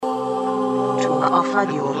of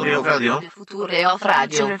radio. The future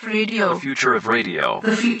of radio. The future of radio.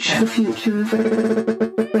 The future of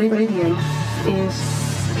radio is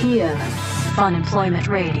here.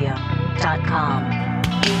 Funemploymentradio.com.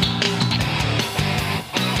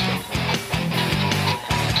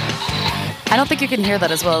 I don't think you can hear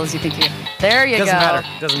that as well as you think you. There you go.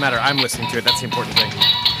 Doesn't matter. I'm listening to it. That's the important thing.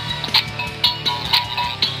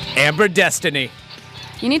 Amber Destiny.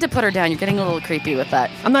 You need to put her down. You're getting a little creepy with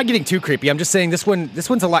that. I'm not getting too creepy. I'm just saying this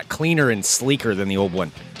one's a lot cleaner and sleeker than the old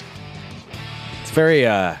one. It's very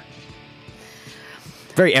anatomically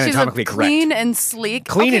correct. Clean and sleek.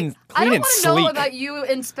 Clean and I don't and want to know sleek. about you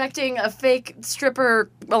inspecting a fake stripper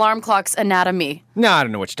alarm clock's anatomy. No, I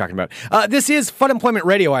don't know what you're talking about. This is Fun Employment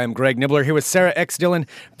Radio. I am Greg Nibbler here with Sarah X. Dillon.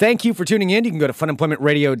 Thank you for tuning in. You can go to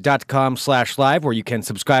funemploymentradio.com/live where you can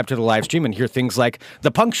subscribe to the live stream and hear things like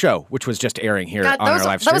The Punk Show, which was just airing here on our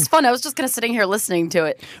live stream. That was fun. I was just kind of sitting here listening to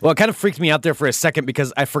it. Well, it kind of freaked me out there for a second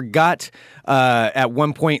because I forgot at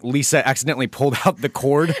one point Lisa accidentally pulled out the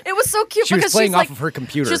cord. It was so cute she because was playing she's off of her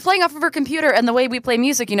computer. She was playing off of her computer, and the way we play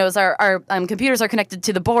music, is our computers are connected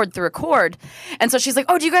to the board through a cord. And so she's like,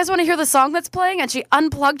 "Oh, do you guys want to hear the song that's playing?" And she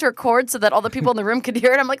unplugged her cord so that all the people in the room could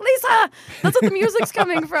hear it. I'm like, "Lisa, that's what the music's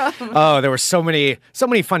coming from." Oh, there were so many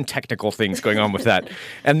fun technical things going on with that.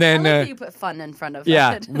 And then I like that you put fun in front of it.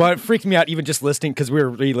 Yeah, well, it freaked me out even just listening because we were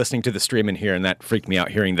re-listening to the stream in here, and that freaked me out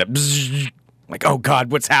hearing that. Bzzz, like, oh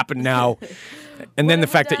God, what's happened now? And then the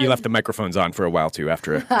fact that you left the microphones on for a while too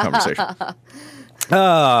after a conversation.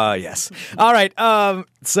 Yes. All right.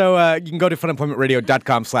 So you can go to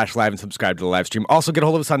funemploymentradio.com/live and subscribe to the live stream. Also get a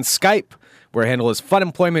hold of us on Skype, where our handle is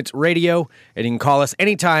Funemployment Radio, and you can call us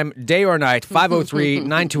anytime, day or night,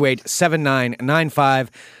 503-928-7995.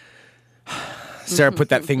 Sarah, put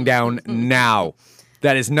that thing down now.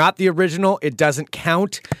 That is not the original. It doesn't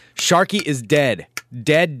count. Sharky is dead.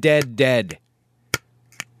 Dead, dead, dead.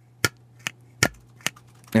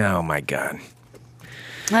 Oh, my God.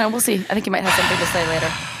 We'll see. I think you might have something to say later.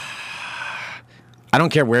 I don't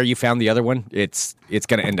care where you found the other one. It's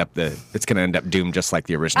gonna end up doomed just like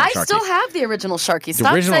the original Sharky. I still have the original Sharky. The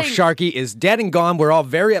original Sharky is dead and gone. We're all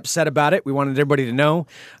very upset about it. We wanted everybody to know.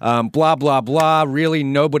 Blah blah blah. Really,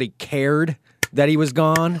 nobody cared that he was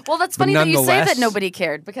gone. Well, that's funny that you say that nobody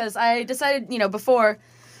cared because I decided, before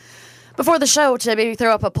the show to maybe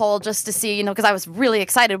throw up a poll just to see, because I was really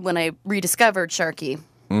excited when I rediscovered Sharky.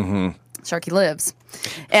 Mm-hmm. Sharky lives.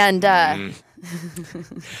 And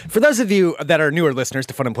for those of you that are newer listeners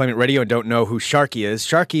to Fun Employment Radio and don't know who Sharky is,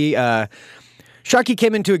 Sharky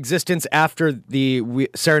came into existence after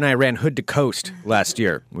Sarah and I ran Hood to Coast last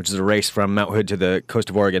year, which is a race from Mount Hood to the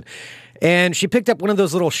coast of Oregon. And she picked up one of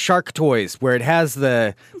those little shark toys where it has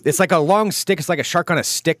it's like a long stick. It's like a shark on a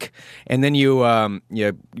stick. And then you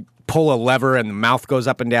pull a lever and the mouth goes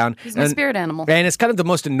up and down. He's my spirit animal. And it's kind of the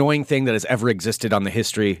most annoying thing that has ever existed in the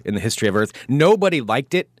history of Earth. Nobody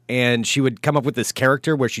liked it, and she would come up with this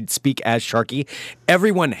character where she'd speak as Sharky.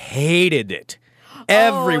 Everyone hated it.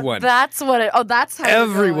 Everyone. That's what it. Oh, that's how.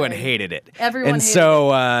 Everyone hated it. Everyone. And hated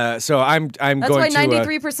so, it. so I'm That's going why to.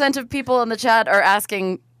 93% of people in the chat are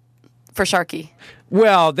asking for Sharky.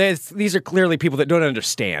 Well, these are clearly people that don't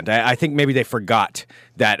understand. I think maybe they forgot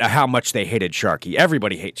that how much they hated Sharky.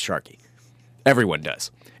 Everybody hates Sharky. Everyone does.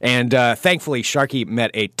 And thankfully, Sharky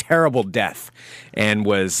met a terrible death and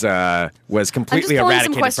was completely eradicated from this earth forever. I'm just pulling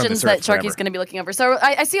some questions that Sharky's going to be looking over. So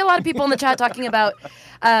I see a lot of people in the chat talking about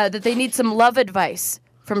that they need some love advice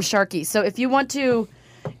from Sharky. So if you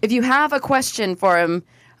have a question for him,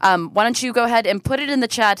 why don't you go ahead and put it in the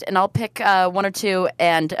chat, and I'll pick one or two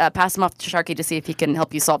and pass them off to Sharky to see if he can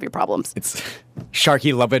help you solve your problems. It's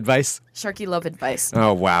Sharky love advice? Sharky love advice.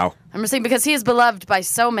 Oh, wow. I'm just saying because he is beloved by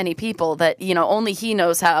so many people that, only he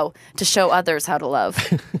knows how to show others how to love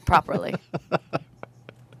properly.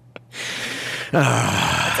 That's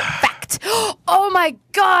a fact. Oh, my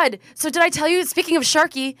God. So did I tell you, speaking of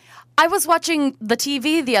Sharky, I was watching the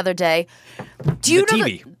TV the other day. Do you know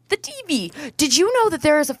TV? The TV. Did you know that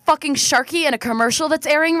there is a fucking Sharky in a commercial that's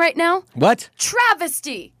airing right now? What?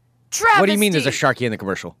 Travesty. What do you mean there's a Sharky in the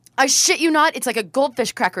commercial? I shit you not. It's like a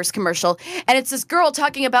Goldfish Crackers commercial. And it's this girl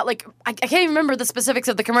talking about, I can't even remember the specifics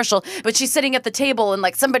of the commercial, but she's sitting at the table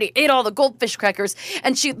and, somebody ate all the Goldfish Crackers.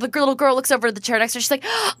 And the little girl looks over at the chair next to her. She's like,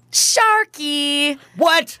 Sharky.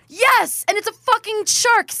 What? Yes. And it's a fucking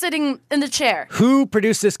shark sitting in the chair. Who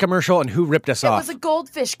produced this commercial and who ripped us off? It was a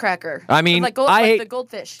Goldfish Cracker. I mean, the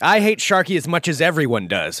goldfish. I hate Sharky as much as everyone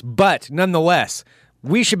does. But nonetheless,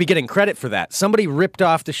 we should be getting credit for that. Somebody ripped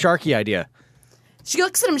off the Sharky idea. She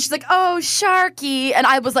looks at him and she's like, "Oh, Sharky." And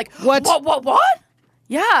I was like, What? What?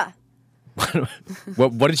 Yeah.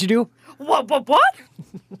 What did you do? What?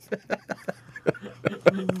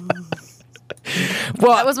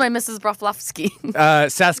 Well, That was my Mrs. Broflovsky.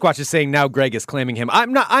 Sasquatch is saying now Greg is claiming him.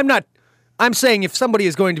 I'm not. I'm saying if somebody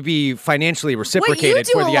is going to be financially reciprocated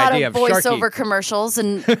for the idea of Wait, you do a lot of Sharky. voiceover commercials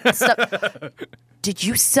and stuff. Did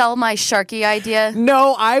you sell my Sharky idea?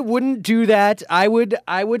 No, I wouldn't do that. I would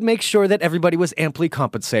make sure that everybody was amply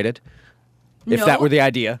compensated. If No. that were the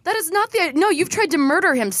idea. That is not the. No, you've tried to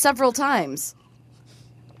murder him several times.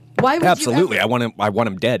 Why would Absolutely. you? I want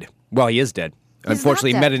him dead. Well, he is dead. Unfortunately,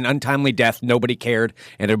 he not met dead. an untimely death. Nobody cared,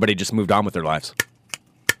 and everybody just moved on with their lives.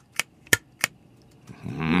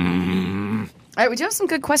 All right, we do have some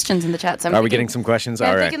good questions in the chat. So Are we getting some questions? Yeah,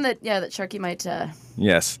 All I'm right. thinking that Sharky might.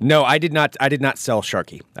 Yes. No, I did not sell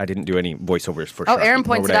Sharky. I didn't do any voiceovers for Oh, Sharky. Aaron Nor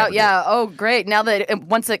points would it I out. ever do Yeah. Oh, great. Now that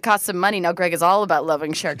once it costs some money, now Greg is all about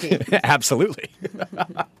loving Sharky. it. Absolutely.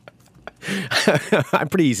 I'm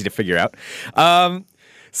pretty easy to figure out.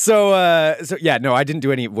 So yeah, no, I didn't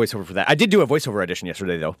do any voiceover for that. I did do a voiceover audition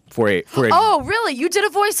yesterday though for a Oh, really? You did a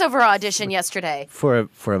voiceover audition yesterday? for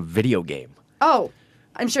a video game. Oh,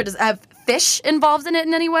 I'm sure. Does it have fish involved in it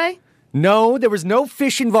in any way? No, there was no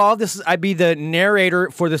fish involved. I'd be the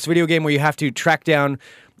narrator for this video game where you have to track down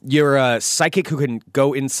your psychic who can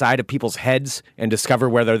go inside of people's heads and discover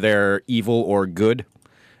whether they're evil or good.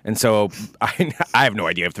 And so I have no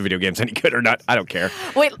idea if the video game's any good or not. I don't care.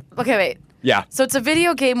 Wait. Okay. Wait. Yeah. So it's a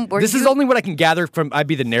video game where This is only what I can gather from. I'd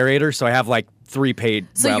be the narrator, so I have like 3 paid.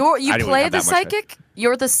 So well, you I don't play have the that much time. psychic.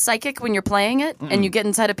 You're the psychic when you're playing it, and you get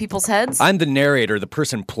inside of people's heads. I'm the narrator. The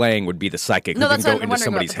person playing would be the psychic No, who can that's what go I'm into wondering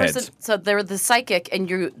somebody's about. heads. So they're the psychic, and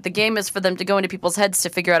the game is for them to go into people's heads to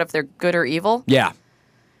figure out if they're good or evil. Yeah.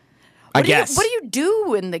 I guess. What do you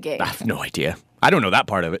do in the game? I have no idea. I don't know that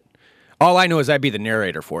part of it. All I know is I'd be the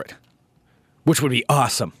narrator for it, which would be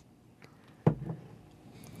awesome.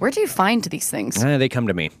 Where do you find these things? They come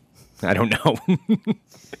to me. I don't know.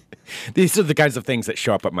 These are the kinds of things that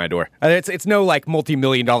show up at my door. It's no like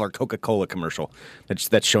multi-million-dollar Coca-Cola commercial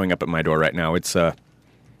that's showing up at my door right now. It's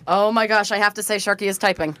Oh my gosh! I have to say, Sharky is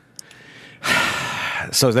typing.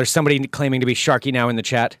 so there's somebody claiming to be Sharky now in the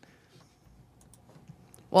chat.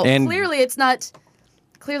 Well, And- clearly it's not.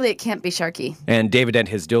 Clearly, it can't be Sharky. And David and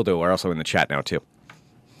his dildo are also in the chat now too.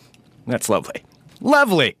 That's lovely.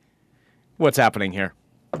 Lovely. What's happening here?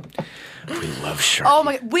 We love Sharky. Oh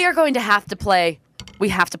my! We are going to have to play. We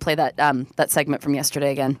have to play that that segment from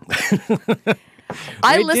yesterday again.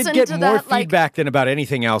 I We listened did get to more that like feedback than about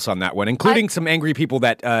anything else on that one, including some angry people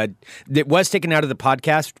that was taken out of the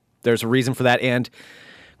podcast. There's a reason for that, and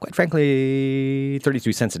quite frankly,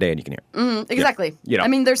 32 cents a day, and you can hear. exactly. You know, I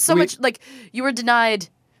mean, there's so we- much like you were denied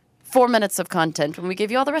 4 minutes of content when we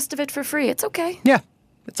gave you all the rest of it for free. It's okay. Yeah,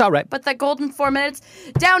 it's all right. But that golden 4 minutes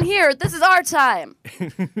down here, this is our time.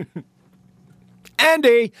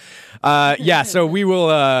 Andy, yeah. So we will.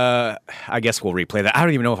 I guess we'll replay that. I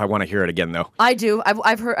don't even know if I want to hear it again, though. I do.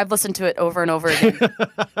 I've listened to it over and over again.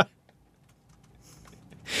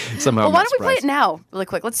 Somehow, Well, I'm why not don't we play it surprised. now, really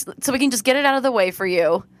quick? So we can just get it out of the way for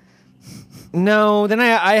you. No, then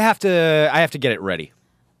I have to get it ready.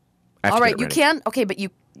 I have All to right, get it you ready. can. Okay, but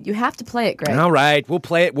you have to play it, Greg. All right, we'll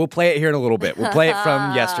play it. We'll play it here in a little bit. We'll play it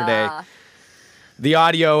from yesterday. The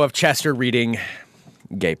audio of Chester reading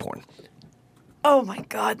gay porn. Oh my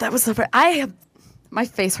God, that was so. My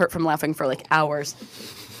face hurt from laughing for like hours.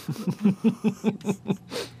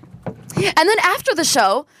 And then after the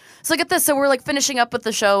show, so look at this. So we're like finishing up with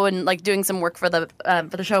the show and like doing some work for the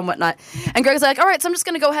show and whatnot. And Greg's like, "All right, so I'm just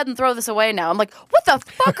gonna go ahead and throw this away now." I'm like, "What the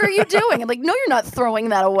fuck are you doing?" I'm like, "No, you're not throwing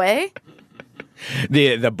that away."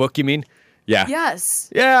 The book, you mean? Yeah. Yes.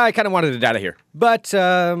 Yeah, I kind of wanted it out of here, but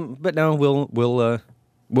no,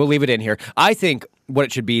 we'll leave it in here. I think what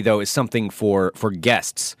it should be though is something for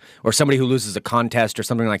guests or somebody who loses a contest or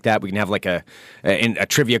something like that. We can have like a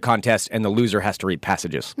trivia contest, and the loser has to read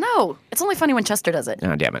passages. No, it's only funny when Chester does it.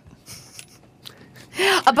 Oh, damn it!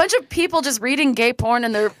 A bunch of people just reading gay porn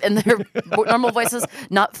in their normal voices,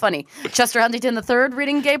 not funny. Chester Huntington III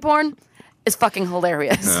reading gay porn is fucking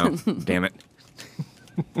hilarious. Oh, damn it!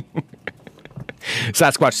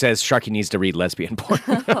 Sasquatch says Sharky needs to read lesbian porn.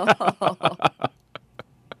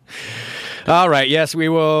 All right, yes, we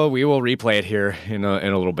will replay it here in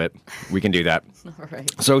a little bit. We can do that. All right.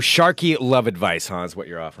 So Sharky love advice, huh, is what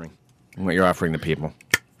you're offering. What you're offering the people.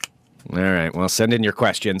 All right, well, send in your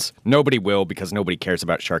questions. Nobody will because nobody cares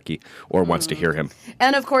about Sharky or wants to hear him.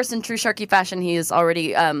 And of course, in true Sharky fashion, he is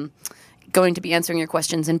already going to be answering your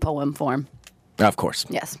questions in poem form. Of course.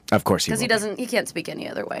 Yes. Of course he will. Because he can't speak any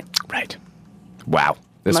other way. Right. Wow.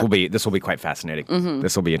 This will be quite fascinating.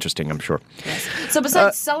 This will be interesting, I'm sure. So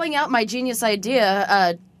besides selling out my genius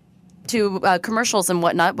idea to commercials and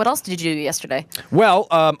whatnot. What else did you do yesterday? Well,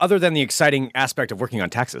 other than the exciting aspect of working on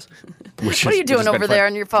taxes. What are you doing over there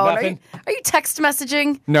on your phone? Nothing. Are you text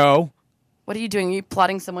messaging? No. What are you doing? Are you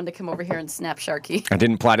plotting someone to come over here and snap Sharky? I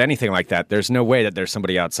didn't plot anything like that. There's no way that there's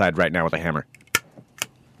somebody outside right now with a hammer.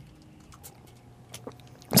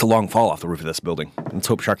 It's a long fall off the roof of this building. Let's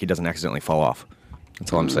hope Sharky doesn't accidentally fall off.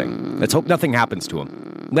 That's all I'm saying. Let's hope nothing happens to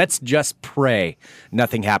him. Let's just pray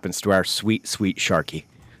nothing happens to our sweet, sweet Sharky.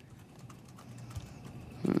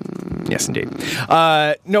 Yes, indeed.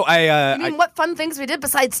 I mean, what fun things we did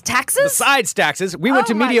besides taxes? Besides taxes, we went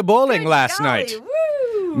to media bowling last night.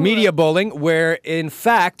 Woo! Media bowling, where in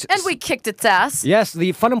fact, and we kicked its ass. Yes,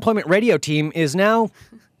 the Funemployment radio team is now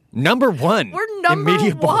number one. We're number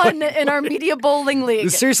one in our media bowling league.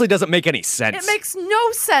 This seriously doesn't make any sense. It makes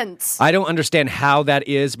no sense. I don't understand how that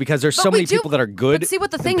is because there's so many people that are good. But see,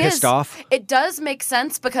 what the thing is, pissed off. It does make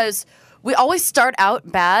sense because we always start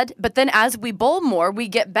out bad, but then as we bowl more, we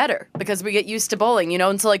get better because we get used to bowling,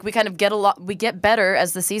 and so like we kind of we get better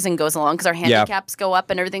as the season goes along because our handicaps go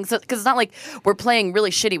up and everything. So because it's not like we're playing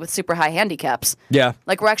really shitty with super high handicaps. Yeah,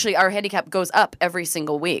 like our handicap goes up every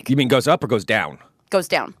single week. You mean goes up or goes down? Goes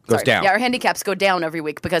down. Goes down. Yeah, our handicaps go down every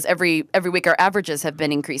week because every week our averages have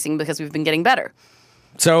been increasing because we've been getting better.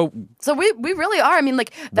 So we really are. I mean,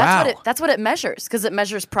 like that's what it measures because it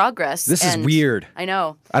measures progress. This is weird. I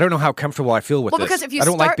know. I don't know how comfortable I feel with this. Well, because if you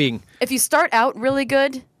if you start out really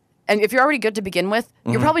good, and if you're already good to begin with,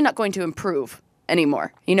 you're probably not going to improve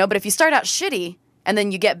anymore. But if you start out shitty and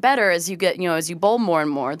then you get better as you get as you bowl more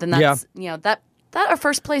and more, then that's that our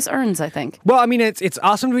first place earns, I think. Well, I mean, it's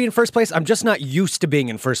awesome to be in first place. I'm just not used to being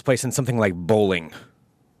in first place in something like bowling,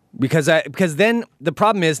 because then the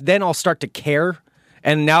problem is then I'll start to care.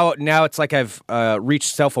 And now it's like I've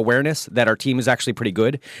reached self-awareness that our team is actually pretty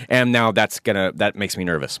good, and now that makes me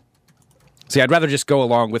nervous. See, I'd rather just go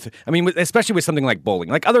along with. I mean, especially with something like bowling.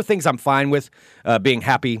 Like other things, I'm fine with being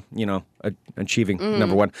happy, achieving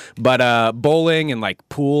number one. But bowling and like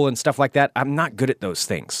pool and stuff like that, I'm not good at those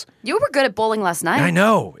things. You were good at bowling last night. I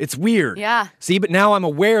know, it's weird. Yeah. See, but now I'm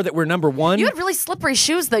aware that we're number one. You had really slippery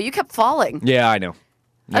shoes, though. You kept falling. Yeah, I know.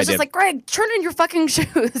 I was just like, Greg, turn in your fucking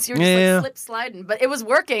shoes. You were just like slip sliding, but it was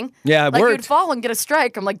working. Yeah, it worked. You'd worked. fall and get a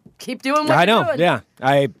strike. I'm like, keep doing what you're doing. Yeah,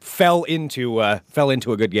 I fell into a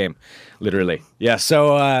good game, literally. Yeah.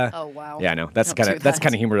 So. Oh wow. Yeah, I know. That's kind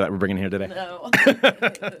of humor that we're bringing here today. No.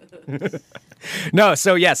 No.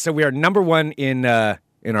 So so we are number one in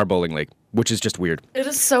our bowling league, which is just weird. It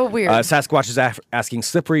is so weird. Sasquatch is asking,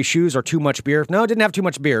 slippery shoes or too much beer? No, I didn't have too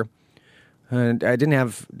much beer. I didn't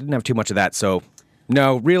have too much of that. So.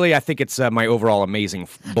 No, really, I think it's my overall amazing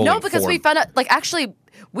bowling No, because form. we found out, actually,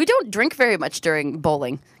 we don't drink very much during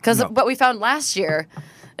bowling. Because what we found last year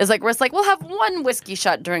is, we'll have one whiskey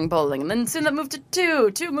shot during bowling. And then soon that moved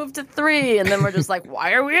to two moved to three. And then we're just like,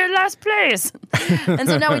 why are we in last place? And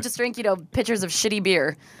so now we just drink, pitchers of shitty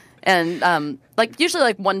beer. And,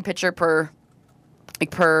 usually, one pitcher per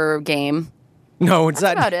game. No, it's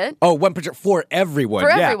That's about it. Oh, one pitcher for everyone.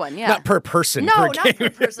 Everyone, yeah. Not per person. No, per not game. per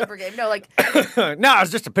person per game. No, No, it was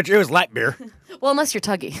just a pitcher. It was light beer. Well, unless you're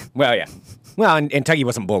Tuggy. Well, yeah. Well, and Tuggy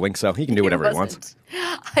wasn't bowling, so he can do whatever he wants.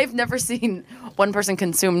 I've never seen one person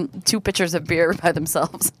consume 2 pitchers of beer by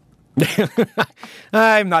themselves.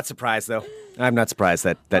 I'm not surprised, though. I'm not surprised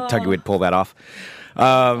that Tuggy would pull that off.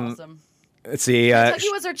 Awesome. Let's see.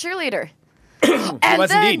 Tuggy was our cheerleader. He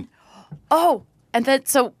was indeed. Oh, and then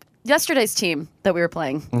so yesterday's team that we were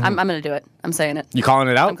playing. I'm going to do it. I'm saying it. You calling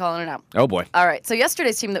it out? I'm calling it out. Oh boy. All right. So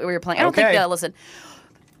yesterday's team that we were playing. I don't think they'll listen.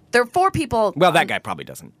 There are 4 people. Well, that guy probably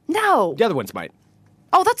doesn't. No. The other ones might.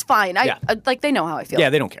 Oh, that's fine. Yeah. They know how I feel. Yeah,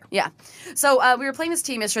 they don't care. Yeah. So we were playing this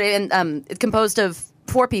team yesterday, and it's composed of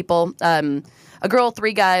 4 people, a girl,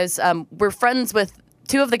 3 guys. We're friends with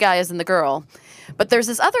 2 of the guys and the girl. But there's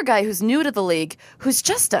this other guy who's new to the league who's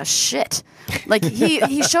just a shit.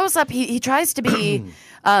 He shows up, he tries to be,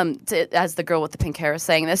 as the girl with the pink hair is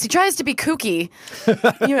saying this, he tries to be kooky,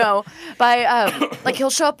 by, he'll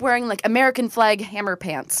show up wearing, American flag hammer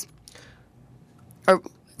pants. Or...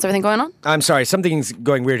 Is everything going on? I'm sorry, something's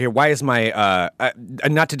going weird here. Why is my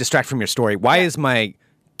not to distract from your story? Why is my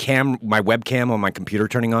webcam on my computer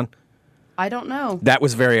turning on? I don't know. That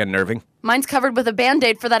was very unnerving. Mine's covered with a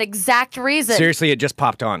Band-Aid for that exact reason. Seriously, it just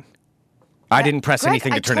popped on. I didn't press Greg,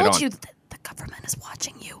 anything to turn it on. I told you the government is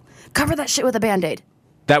watching you. Cover that shit with a Band-Aid.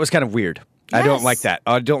 That was kind of weird. Yes. I don't like that.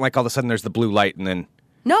 I don't like all of a sudden there's the blue light and then...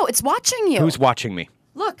 No, it's watching you. Who's watching me?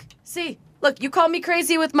 Look, see. Look, you call me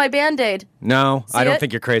crazy with my Band-Aid. No, See I don't it?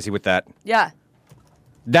 think you're crazy with that. Yeah.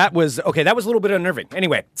 That was a little bit unnerving.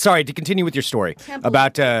 Anyway, sorry, to continue with your story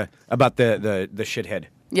about the shithead.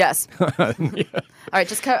 Yes. All right,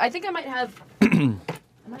 just I think I might have a Band-Aid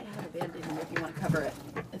in there if you want to cover it.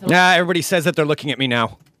 Nah, everybody says that they're looking at me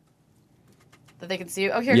now. That they can see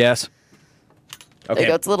you. Oh, here. Yes. Okay. There you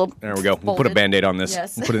go. It's a little. There we go. We'll put a folded. Band-Aid on this.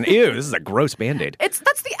 Yes. We'll put ew, this is a gross Band-Aid. That's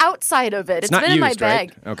the outside of it. It's not been in my used,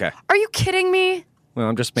 bag. right? Okay. Are you kidding me? Well,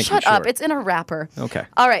 I'm just making Shut sure. up. It's in a wrapper. Okay.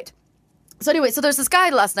 All right. So anyway, so there's this guy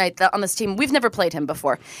last night on this team. We've never played him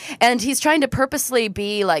before. And he's trying to purposely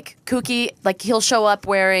be like kooky. Like he'll show up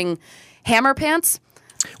wearing hammer pants.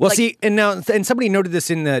 Well, like, see, and somebody noted this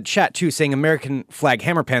in the chat too, saying American flag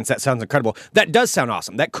hammer pants. That sounds incredible. That does sound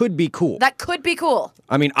awesome. That could be cool. That could be cool.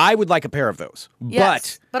 I mean, I would like a pair of those.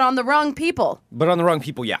 Yes, but on the wrong people. But on the wrong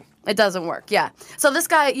people, yeah. It doesn't work, yeah. So this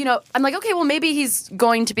guy, I'm like, okay, well, maybe he's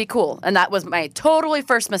going to be cool. And that was my totally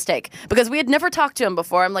first mistake. Because we had never talked to him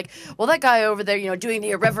before. I'm like, well, that guy over there, doing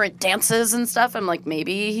the irreverent dances and stuff. I'm like,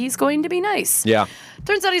 maybe he's going to be nice. Yeah.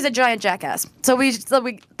 Turns out he's a giant jackass. So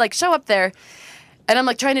we like show up there, and I'm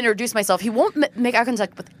like trying to introduce myself. He won't make eye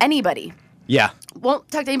contact with anybody. Yeah. Won't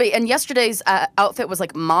talk to anybody. And yesterday's outfit was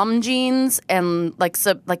like mom jeans and like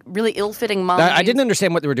really ill-fitting mom jeans. I didn't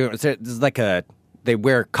understand what they were doing. It's like they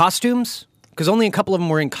wear costumes? Because only a couple of them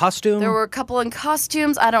were in costume? There were a couple in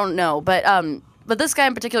costumes. I don't know. But this guy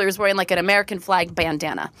in particular was wearing like an American flag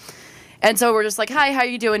bandana. And so we're just like, hi, how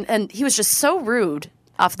you doing? And he was just so rude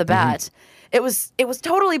off the bat. It was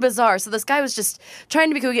totally bizarre. So this guy was just trying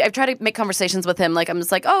to be kooky. I've tried to make conversations with him. Like, I'm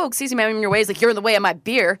just like, oh, excuse me, ma'am, I'm in your way. He's like, you're in the way of my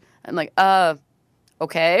beer. I'm like,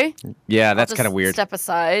 okay. Yeah, that's kind of weird. Step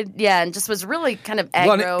aside. Yeah, and just was really kind of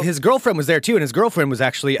aggro. Well, his girlfriend was there, too, and his girlfriend was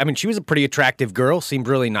actually, I mean, she was a pretty attractive girl, seemed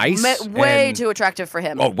really nice. Way too attractive for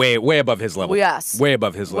him. Oh, way above his level. Yes. Way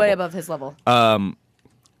above his level. Way above his level.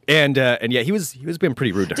 And yeah, he was being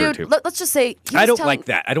pretty rude to her, too. Let's just say... I don't like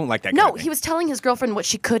that. I don't like that No, kind of thing. he was telling his girlfriend what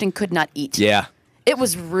she could and could not eat. Yeah. It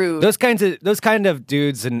was rude. Those kind of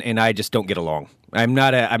dudes and I just don't get along. I'm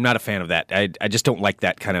not a fan of that. I just don't like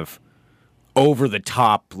that kind of over the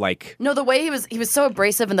top like. No, the way he was so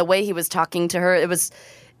abrasive and the way he was talking to her, it was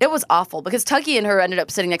awful because Tuggy and her ended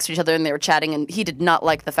up sitting next to each other and they were chatting and he did not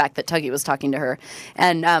like the fact that Tuggy was talking to her.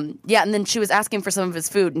 And and then she was asking for some of his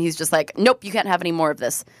food and he's just like, "Nope, you can't have any more of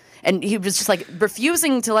this." And he was just like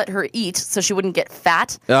refusing to let her eat so she wouldn't get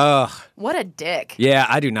fat. Ugh. What a dick. Yeah,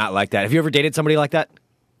 I do not like that. Have you ever dated somebody like that?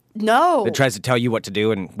 No. That tries to tell you what to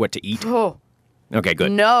do and what to eat? Oh. Okay,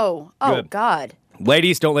 good. No. Oh, Good. God.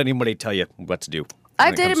 Ladies, don't let anybody tell you what to do.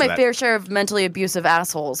 I've dated my fair share of mentally abusive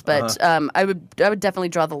assholes, but I would definitely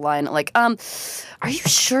draw the line at like, are you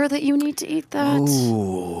sure that you need to eat that?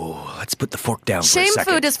 Ooh, let's put the fork down for a Shame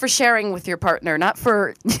second. food is for sharing with your partner, not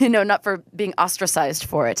for not for being ostracized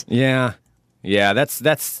for it. Yeah. Yeah, that's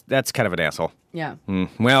kind of an asshole. Yeah.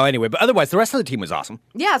 Well, anyway, but otherwise, the rest of the team was awesome.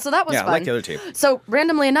 Yeah, so that was Yeah, fun. I like the other team. So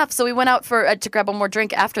randomly enough, we went out for to grab one more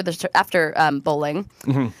drink after bowling.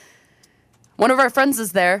 Mm-hmm. One of our friends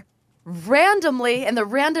is there. Randomly, and the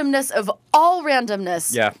randomness of all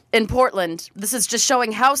randomness in Portland. This is just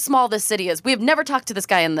showing how small this city is. We have never talked to this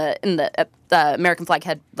guy in the American flag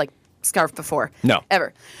head scarf before. No.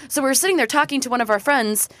 Ever. So we were sitting there talking to one of our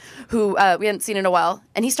friends who we hadn't seen in a while,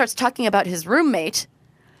 and he starts talking about his roommate.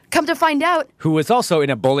 Come to find out. Who was also in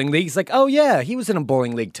a bowling league. He's like, oh yeah, he was in a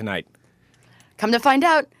bowling league tonight. Come to find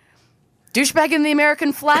out, douchebag in the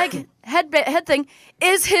American flag head thing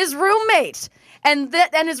is his roommate. And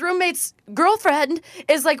his roommate's girlfriend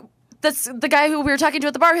is like the guy who we were talking to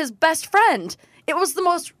at the bar, his best friend. It was the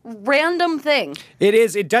most random thing. It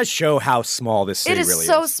is. It does show how small this city really is. It is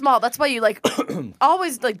so small. That's why you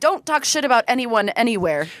always don't talk shit about anyone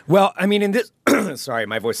anywhere. Well, I mean, in this, sorry,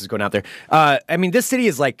 my voice is going out there. I mean, this city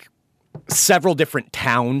is like several different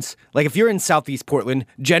towns. Like if you're in Southeast Portland,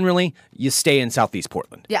 generally you stay in Southeast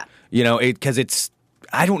Portland. Yeah. Because it's.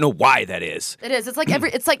 I don't know why that is. It is. It's like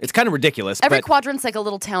it's kind of ridiculous. Every but quadrant's like a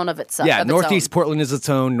little town of itself. Yeah, of Northeast its own. Portland is its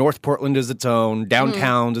own. North Portland is its own.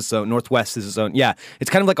 Downtown is its own. Northwest is its own. Yeah, it's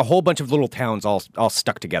kind of like a whole bunch of little towns all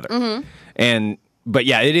stuck together. Mm-hmm. But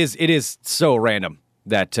yeah, it is so random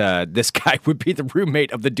that this guy would be the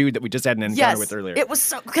roommate of the dude that we just had an encounter with earlier. It was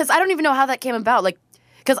so because I don't even know how that came about.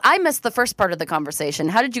 Because I missed the first part of the conversation.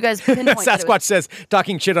 How did you guys pinpoint Sasquatch says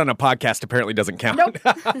talking shit on a podcast apparently doesn't count. Nope.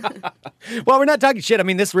 Well, we're not talking shit. I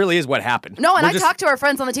mean, this really is what happened. No, and I talked to our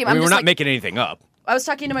friends on the team. We're not making anything up. I was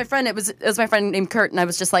talking to my friend. It was my friend named Kurt, and I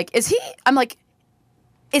was just like, is he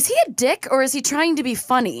a dick or is he trying to be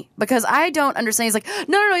funny? Because I don't understand. He's like,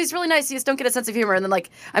 no, he's really nice. You just don't get a sense of humor. And then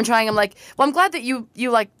I'm like, well, I'm glad that you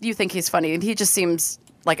think he's funny. And he just seems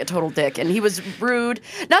like a total dick. And he was rude.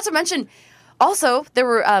 Not to mention, also, there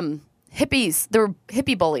were hippies. There were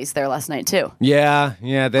hippie bullies there last night too. Yeah.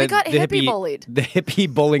 We got hippie bullied. The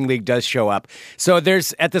hippie bowling league does show up. So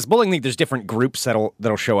at this bowling league, there's different groups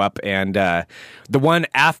that'll show up, and the one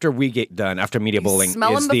after we get done, after media bowling,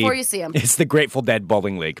 smell them before you see them. It's the Grateful Dead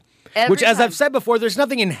bowling league. Every As time. I've said before, there's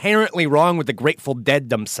nothing inherently wrong with the Grateful Dead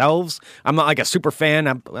themselves. I'm not like a super fan.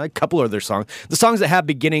 A couple of their songs. The songs that have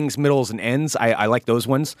beginnings, middles, and ends, I like those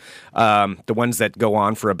ones. The ones that go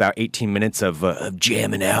on for about 18 minutes of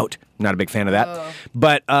jamming out. Not a big fan of that.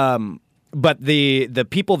 But the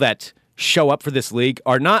people that show up for this league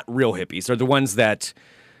are not real hippies. They're the ones that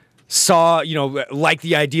saw, like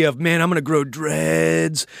the idea of, man, I'm going to grow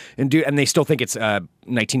dreads and they still think it's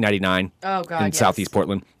 1999 in Southeast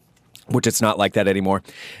Portland. Which it's not like that anymore.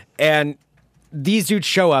 And these dudes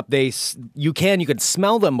show up, you can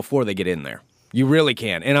smell them before they get in there. You really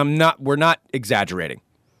can. And we're not exaggerating.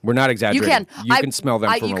 We're not exaggerating. You can smell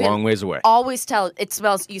them from a long ways away. Always tell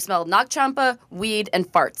you smell Nag Champa, weed,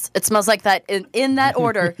 and farts. It smells like that in that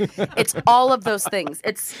order. It's all of those things.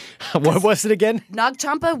 What was it again? Nag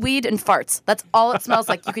Champa, weed, and farts. That's all it smells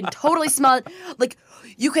like. You can totally smell it.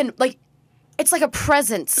 It's like a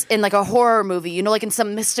presence in like a horror movie, like in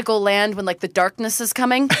some mystical land when like the darkness is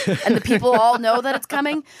coming and the people all know that it's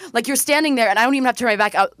coming. Like you're standing there and I don't even have to turn my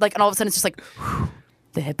back out. Like, and all of a sudden it's just like, whew,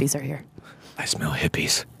 the hippies are here. I smell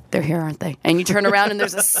hippies. They're here, aren't they? And you turn around and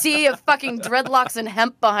there's a sea of fucking dreadlocks and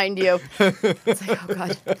hemp behind you. It's like, oh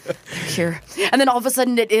God, they're here. And then all of a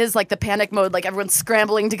sudden it is like the panic mode, like everyone's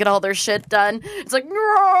scrambling to get all their shit done. It's like,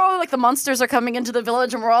 no, like the monsters are coming into the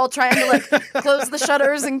village and we're all trying to like close the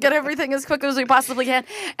shutters and get everything as quick as we possibly can.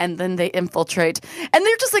 And then they infiltrate. And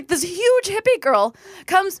they're just like, this huge hippie girl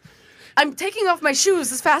comes. I'm taking off my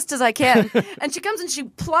shoes as fast as I can. And she comes and she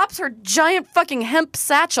plops her giant fucking hemp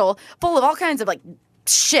satchel full of all kinds of like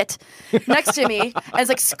shit next to me and is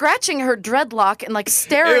like scratching her dreadlock and like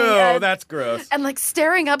staring that's gross. And like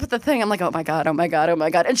staring up at the thing. I'm like, oh my God.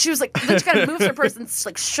 And she was like, then she kind of moves her purse and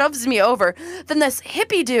like shoves me over. Then this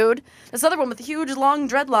hippie dude, this other one with huge long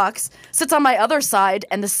dreadlocks, sits on my other side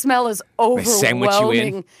and the smell is overwhelming. They sandwich you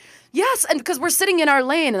in? Yes, and because we're sitting in our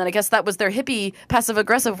lane, and I guess that was their hippie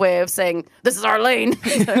passive-aggressive way of saying, this is our lane.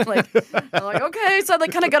 I'm like, okay. So I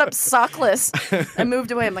like kind of got up sockless and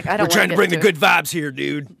moved away. I'm like, I don't want to We're trying to bring the good vibes here,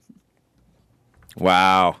 dude.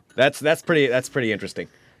 Wow. That's pretty interesting.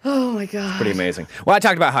 Oh, my God. Pretty amazing. Well, I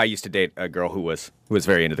talked about how I used to date a girl who was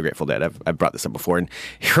very into the Grateful Dead. I've brought this up before. And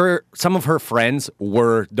some of her friends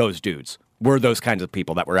were those dudes. Were those kinds of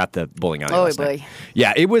people that were at the bowling alley last night.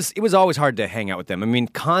 Yeah, it was always hard to hang out with them. I mean,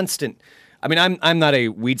 I'm not a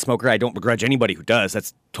weed smoker. I don't begrudge anybody who does.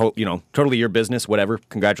 That's totally your business, whatever.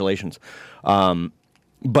 Congratulations.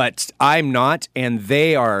 But I'm not, and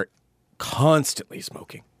they are constantly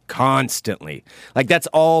smoking. Constantly. Like, that's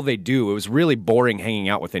all they do. It was really boring hanging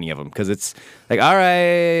out with any of them because it's like, all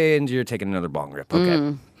right, and you're taking another bong rip.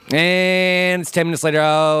 Okay. And it's 10 minutes later.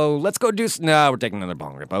 Oh, let's go do... No, we're taking another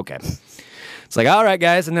bong rip. Okay. It's like, all right,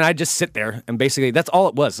 guys. And then I'd just sit there. And basically, that's all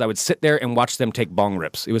it was. I would sit there and watch them take bong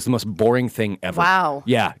rips. It was the most boring thing ever. Wow.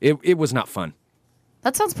 Yeah, it was not fun.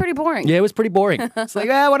 That sounds pretty boring. Yeah, it was pretty boring. It's like,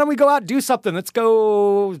 why don't we go out and do something? Let's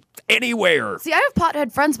go anywhere. See, I have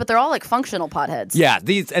pothead friends, but they're all like functional potheads. Yeah,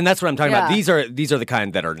 and that's what I'm talking about. These are the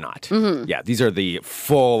kind that are not. Mm-hmm. Yeah, these are the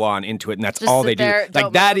full on into it, and that's just all they do.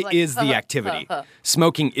 Like that is the activity.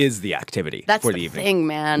 Smoking is the activity for the evening. Thing,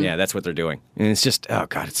 man. Yeah, that's what they're doing, and it's just oh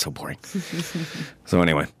God, it's so boring. So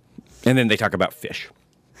anyway, and then they talk about fish.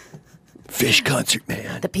 Fish concert,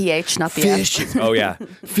 man. The PH, not the Fish. F. Oh, yeah.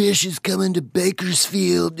 Fish is coming to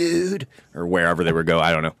Bakersfield, dude. Or wherever they would go.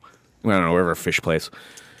 I don't know. Wherever Fish plays.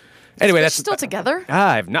 Anyway, that's still together?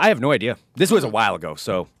 I have no idea. This was a while ago,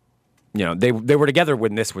 so they were together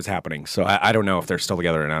when this was happening. So I don't know if they're still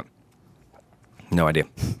together or not. No idea.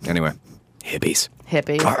 Anyway, hippies.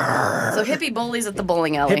 Hippies. So hippie bullies at the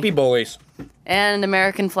bowling alley. Hippie bullies. And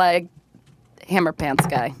American flag hammer pants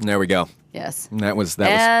guy. There we go. Yes. That was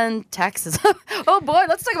taxes. Oh boy,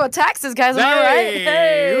 let's talk about taxes, guys. Am I right?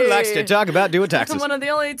 Hey! Who likes to talk about doing taxes? One of the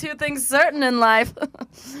only two things certain in life.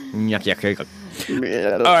 Yuck.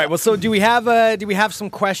 All right. Well, so do we have some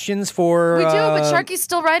questions for? We do, but Sharky's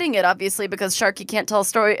still writing it, obviously, because Sharky can't tell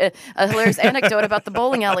a hilarious anecdote about the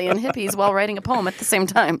bowling alley and hippies while writing a poem at the same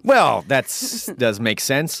time. Well, that does make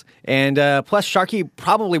sense, and plus Sharky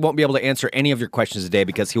probably won't be able to answer any of your questions today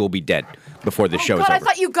because he will be dead before the show is over. I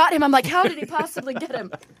thought you got him. I'm like, how did he possibly get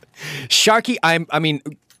him? Sharky, I mean,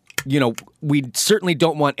 we certainly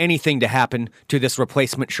don't want anything to happen to this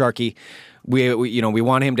replacement Sharky. We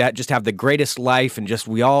want him to just have the greatest life, and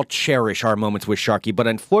we all cherish our moments with Sharky. But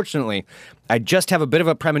unfortunately, I just have a bit of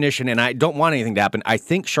a premonition, and I don't want anything to happen. I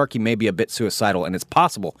think Sharky may be a bit suicidal, and it's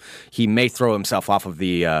possible he may throw himself off of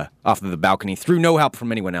the balcony through no help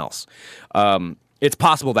from anyone else. It's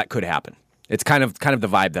possible that could happen. It's kind of the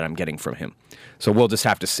vibe that I'm getting from him. So we'll just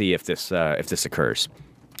have to see if this occurs.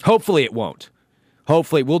 Hopefully it won't.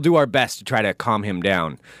 Hopefully, we'll do our best to try to calm him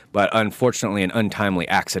down, but unfortunately, an untimely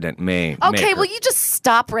accident may Okay, occur. will you just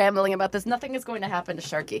stop rambling about this? Nothing is going to happen to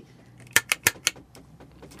Sharky.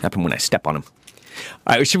 Happen when I step on him.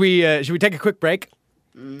 All right, should we take a quick break?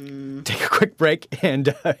 Take a quick break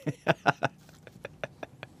and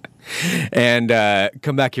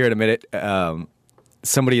come back here in a minute.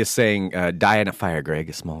 Somebody is saying, die in a fire, Greg,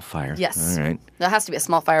 a small fire. Yes. All right. That has to be a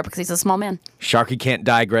small fire because he's a small man. Sharky can't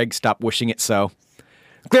die, Greg. Stop wishing it so.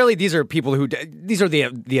 Clearly, these are people these are the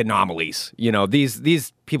anomalies.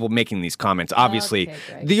 These people making these comments. Obviously,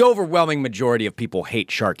 Okay, the overwhelming majority of people hate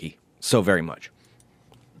Sharky so very much.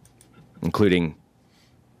 Including,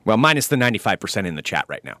 minus the 95% in the chat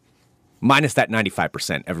right now. Minus that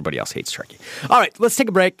 95%, everybody else hates Sharky. All right, let's take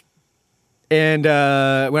a break. And we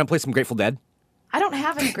want to play some Grateful Dead. I don't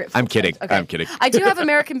have any Grateful I'm kidding. Okay. I'm kidding. I do have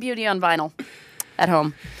American Beauty on vinyl at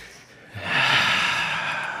home.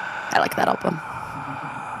 I like that album.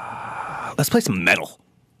 Let's play some metal.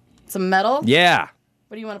 Some metal? Yeah.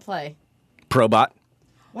 What do you want to play? Probot.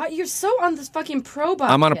 Why? You're so on this fucking Probot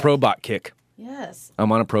I'm on a kick. Probot kick. Yes.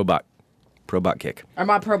 I'm on a Probot kick. I'm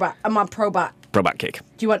on Probot. Probot kick.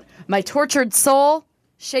 Do you want My Tortured Soul,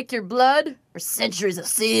 Shake Your Blood, or Centuries of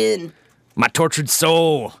Sin? My Tortured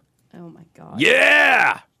Soul. Oh my God.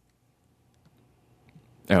 Yeah!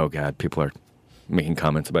 Oh, God. People are making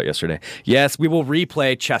comments about yesterday. Yes, we will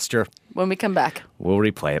replay Chester. When we come back. We'll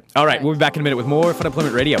replay it. All right, Okay. we'll be back in a minute with more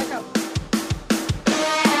Funemployment Radio.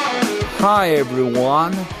 Hi,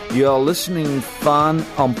 everyone. You're listening Fun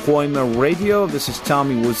Employment Radio. This is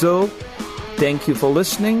Tommy Wiseau. Thank you for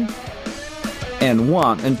listening. And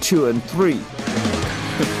 1 and 2 and 3.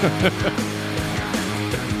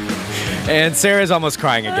 And Sarah's almost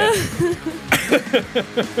crying again.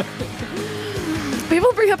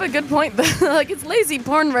 People bring up a good point. Like, it's lazy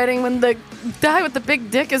porn writing when the guy with the big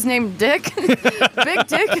dick is named Dick. Big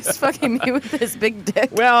Dick is fucking me with his big dick.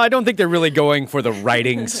 Well, I don't think they're really going for the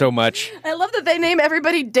writing so much. I love that they name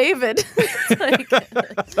everybody David.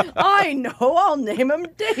 It's like, I know, I'll name him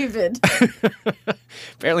David.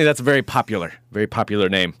 Apparently that's a very popular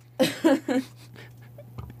name.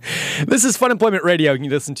 This is Funemployment Radio. You can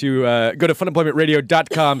listen to, go to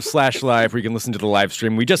funemploymentradio.com/live where you can listen to the live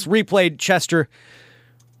stream. We just replayed Chester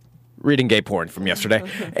reading gay porn from yesterday.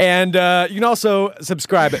 And you can also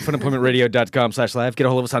subscribe at funemploymentradio.com/live. Get a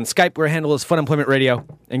hold of us on Skype. Our handle is Funemployment Radio.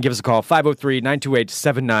 And give us a call,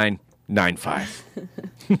 503-928-7995.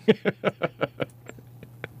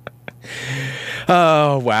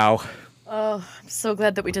 Oh, wow. Oh, I'm so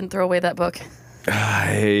glad that we didn't throw away that book.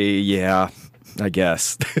 Yeah, I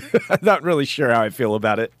guess. I'm not really sure how I feel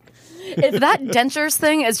about it. If that dentures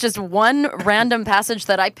thing is just one random passage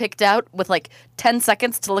that I picked out with like 10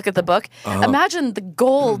 seconds to look at the book, imagine the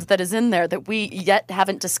gold that is in there that we yet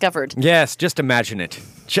haven't discovered. Yes, just imagine it.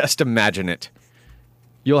 Just imagine it.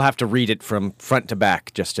 You'll have to read it from front to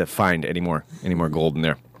back just to find any more gold in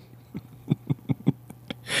there.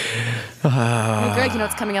 Hey, Greg, you know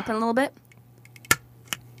what's coming up in a little bit?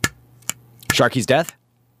 Sharky's death?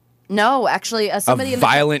 No, actually, somebody A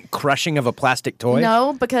violent crushing of a plastic toy?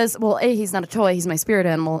 No, because, well, A, he's not a toy, he's my spirit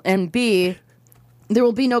animal, and B, there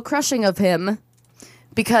will be no crushing of him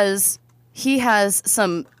because he has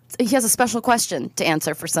a special question to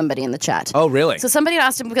answer for somebody in the chat. Oh, really? So somebody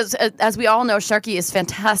asked him, because as we all know, Sharky is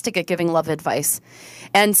fantastic at giving love advice,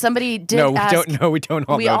 and somebody did ask... We don't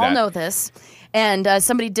all know that. We all know this, and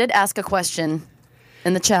somebody did ask a question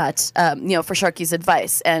in the chat, for Sharky's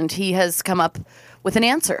advice, and he has come up with an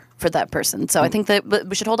answer for that person. So I think that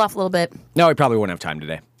we should hold off a little bit. No, we probably won't have time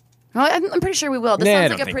today. No, I'm pretty sure we will. This Nah, I sounds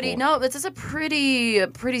don't like think pretty. we'll. No, this is a pretty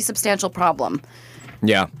substantial problem.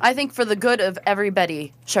 Yeah. I think for the good of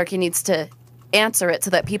everybody, Sharky needs to answer it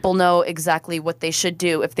so that people know exactly what they should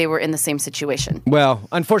do if they were in the same situation. Well,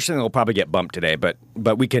 unfortunately, we'll probably get bumped today, but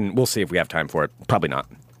we'll see if we have time for it. Probably not.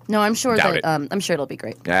 No, I'm sure Doubt that it. I'm sure it'll be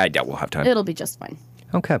great. I doubt we'll have time. It'll be just fine.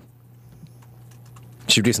 Okay.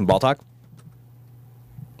 Should we do some ball talk?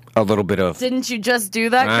 A little bit of... Didn't you just do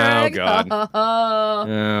that, Greg? Oh, God.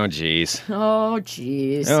 Oh, jeez. Oh,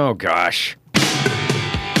 jeez. Oh, gosh.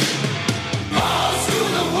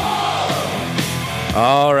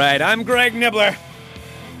 All right, I'm Greg Nibbler.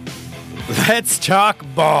 Let's talk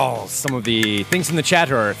balls. Some of the things in the chat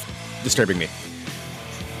are disturbing me.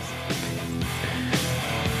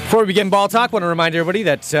 Before we begin Ball Talk, I want to remind everybody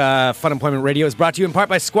that Fun Employment Radio is brought to you in part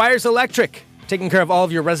by SQUIRES Electric, taking care of all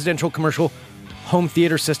of your residential, commercial, home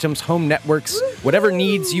theater systems, home networks, whatever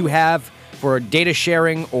needs you have for data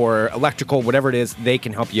sharing or electrical, whatever it is, they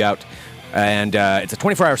can help you out. And it's a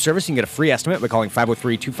 24-hour service. You can get a free estimate by calling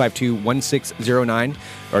 503-252-1609,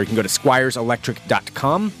 or you can go to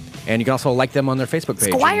squireselectric.com. And you can also like them on their Facebook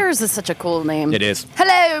page. Squires is such a cool name. It is.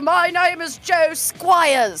 Hello, my name is Joe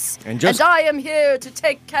Squires, and I am here to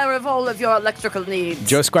take care of all of your electrical needs.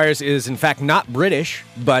 Joe Squires is, in fact, not British,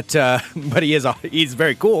 but he's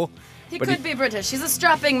very cool. He could be British. He's a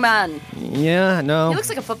strapping man. Yeah, no. He looks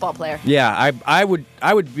like a football player. Yeah,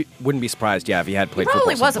 wouldn't be surprised. Yeah, if he had played football. He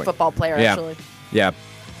probably was a football player, actually. Yeah,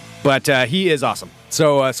 but he is awesome.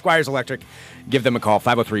 So SQUIRES Electric. Give them a call,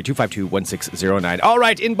 503-252-1609. All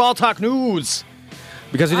right, in Ball Talk news.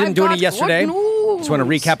 Because we didn't do any yesterday, just want to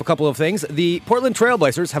recap a couple of things. The Portland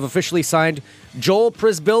Trailblazers have officially signed Joel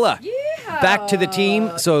Przybilla back to the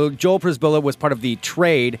team. So Joel Przybilla was part of the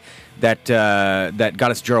trade that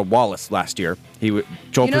got us Gerald Wallace last year.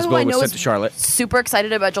 Joel Przybilla was sent to Charlotte. Super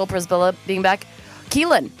excited about Joel Przybilla being back.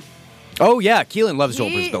 Keelan. Oh, yeah. Keelan loves Joel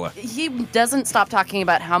Przybilla. He doesn't stop talking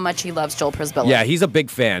about how much he loves Joel Przybilla. Yeah, he's a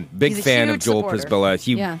big fan. Big fan of Joel Przybilla.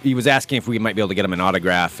 He was asking if we might be able to get him an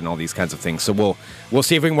autograph and all these kinds of things. So we'll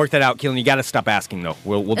see if we can work that out. Keelan, you got to stop asking, though.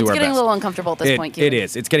 We'll do our best. It's getting a little uncomfortable at this point, Keelan. It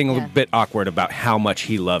is. It's getting a little bit awkward about how much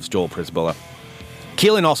he loves Joel Przybilla.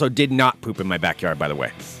 Keelan also did not poop in my backyard, by the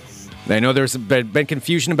way. I know there's been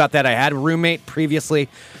confusion about that. I had a roommate previously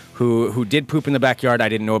who did poop in the backyard. I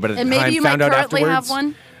didn't know about it at the time. And maybe you might currently have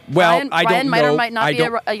one? Well, I don't Ryan might know. or might not be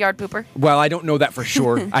a yard pooper. Well, I don't know that for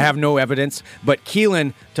sure. I have no evidence. But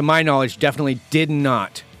Keelan, to my knowledge, definitely did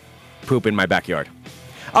not poop in my backyard.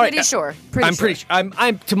 All right, pretty sure. I'm pretty sure.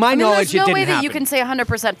 I'm to my knowledge, it didn't happen. There's no way that you can say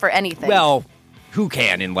 100% for anything. Well, who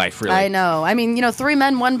can in life, really? I know. I mean, 3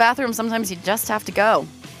 men, 1 bathroom. Sometimes you just have to go.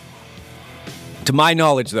 To my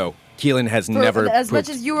knowledge, though, Keelan has never as pooped. much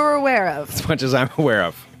as you were aware of. As much as I'm aware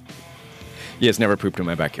of. He has never pooped in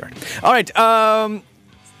my backyard. All right.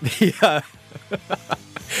 Yeah.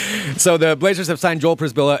 So the Blazers have signed Joel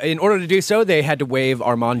Przybilla. In order to do so, they had to waive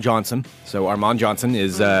Armand Johnson. So Armand Johnson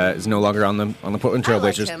is no longer on the Portland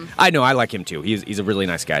Trailblazers. I like him. I know, I like him too. He's a really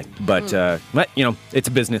nice guy. But it's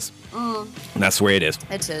a business. And that's the way it is.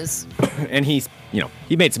 It is. And he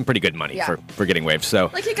made some pretty good money for getting waived. So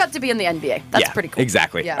he got to be in the NBA. That's pretty cool.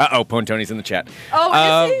 Exactly. Yeah. Pontoni's in the chat.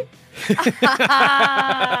 Oh, is he?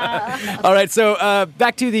 All right, so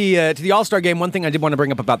back to the All-Star game. One thing I did want to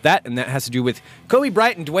bring up about that, and that has to do with Kobe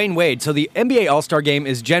Bryant and Dwayne Wade. So the NBA All-Star game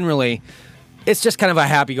is generally, it's just kind of a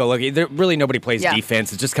happy-go-lucky. Really nobody plays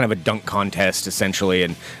defense. It's just kind of a dunk contest, essentially,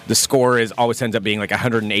 and the score always ends up being like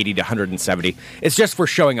 180 to 170. It's just for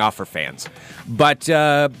showing off for fans. But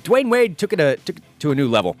Dwayne Wade took it to a new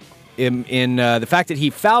level. In the fact that he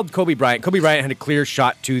fouled Kobe Bryant. Kobe Bryant had a clear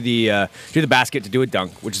shot to the basket to do a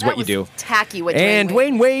dunk, which is what you do. Tacky with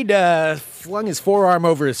Dwayne Wade flung his forearm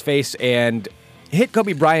over his face and hit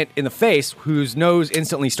Kobe Bryant in the face, whose nose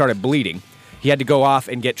instantly started bleeding. He had to go off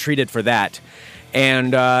and get treated for that.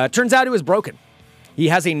 And turns out it was broken. He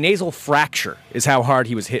has a nasal fracture, is how hard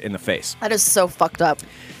he was hit in the face. That is so fucked up.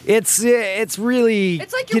 It's really...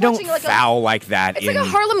 It's like you don't foul like that. It's like a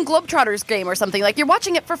Harlem Globetrotters game or something. Like, you're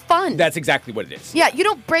watching it for fun. That's exactly what it is. Yeah, you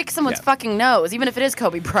don't break someone's fucking nose, even if it is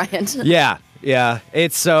Kobe Bryant. Yeah.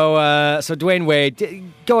 It's so Dwayne Wade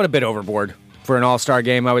going a bit overboard for an all-star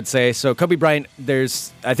game, I would say. So Kobe Bryant,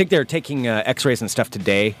 I think they're taking x-rays and stuff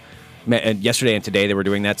today. And yesterday and today they were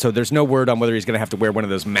doing that. So there's no word on whether he's going to have to wear one of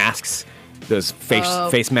those masks, those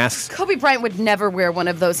face masks. Kobe Bryant would never wear one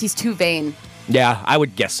of those. He's too vain. Yeah, I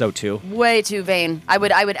would guess so too. Way too vain. I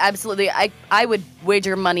would absolutely. I would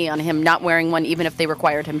wager money on him not wearing one, even if they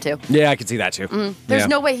required him to. Yeah, I could see that too. There's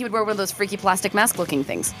no way he would wear one of those freaky plastic mask-looking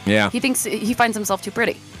things. Yeah, he finds himself too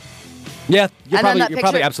pretty. Yeah, you're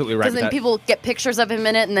probably absolutely right. Because then people get pictures of him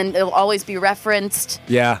in it, and then it'll always be referenced.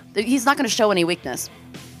 Yeah, he's not going to show any weakness.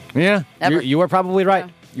 Yeah, you are probably right.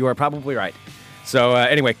 Yeah. You are probably right. So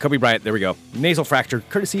anyway, Kobe Bryant, there we go. Nasal fracture,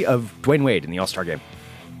 courtesy of Dwayne Wade in the All-Star game.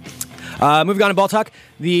 Moving on to Ball Talk,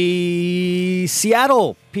 the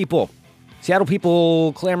Seattle people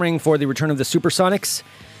clamoring for the return of the Supersonics.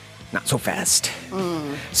 Not so fast.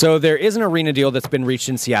 So there is an arena deal that's been reached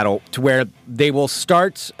in Seattle to where they will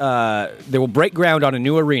break ground on a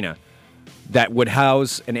new arena that would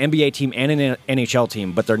house an NBA team and an NHL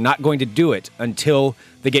team, but they're not going to do it until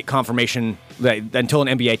they get confirmation, until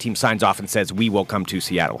an NBA team signs off and says, we will come to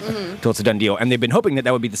Seattle, until it's a done deal. And they've been hoping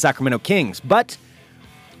that would be the Sacramento Kings, but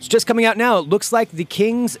It's just coming out now. It looks like the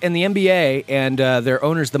Kings and the NBA and their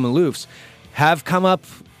owners, the Maloofs, have come up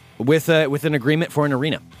with an agreement for an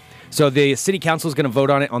arena. So the city council is going to vote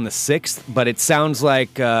on it on the 6th, but it sounds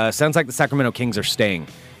like the Sacramento Kings are staying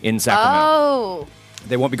in Sacramento. Oh.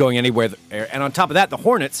 They won't be going anywhere. And on top of that, the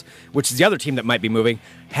Hornets, which is the other team that might be moving,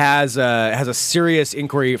 has a serious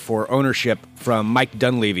inquiry for ownership from Mike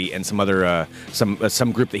Dunleavy and some other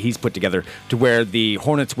some group that he's put together to where the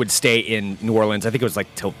Hornets would stay in New Orleans. I think it was like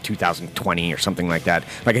till 2020 or something like that,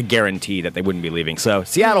 like a guarantee that they wouldn't be leaving. So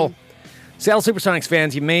Seattle Supersonics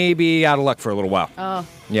fans, you may be out of luck for a little while. Oh.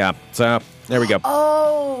 Yeah. So there we go.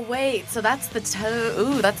 Oh wait, so that's so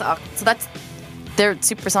that's their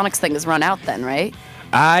Supersonics thing is run out then, right?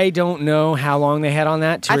 I don't know how long they had on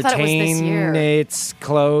that to I thought it was this retain year. its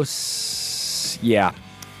close. Yeah.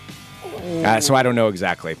 So I don't know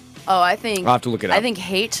exactly. Oh, I think I'll have to look it up. I think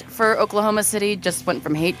hate for Oklahoma City just went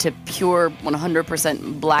from hate to pure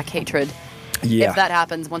 100% black hatred. Yeah. If that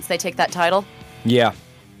happens once they take that title. Yeah.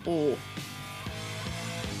 Ooh.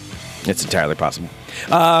 It's entirely possible.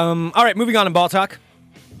 All right, moving on in ball talk.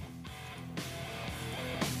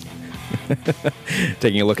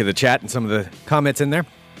 Taking a look at the chat and some of the comments in there.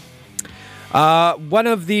 One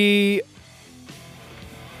of the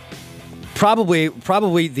probably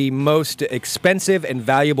the most expensive and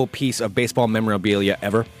valuable piece of baseball memorabilia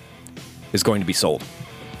ever is going to be sold.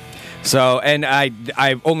 So, and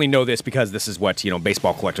I only know this because this is what,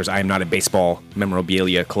 baseball collectors. I am not a baseball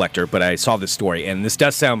memorabilia collector, but I saw this story, and this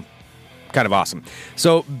does sound kind of awesome.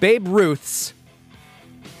 So, Babe Ruth's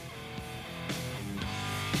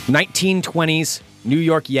 1920s New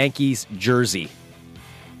York Yankees jersey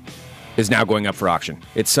is now going up for auction.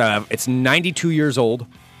 It's 92 years old.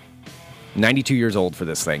 92 years old for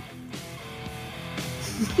this thing.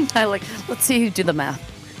 Let's see who do the math.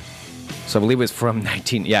 So I believe it was from it had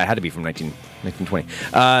to be from 1920.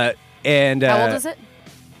 And How old is it?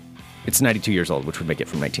 It's 92 years old, which would make it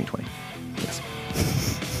from 1920. Yes.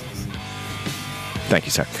 Thank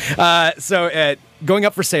you, sir. So going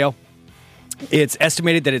up for sale. It's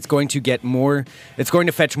estimated that it's going to get more. It's going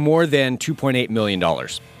to fetch more than $2.8 million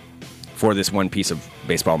for this one piece of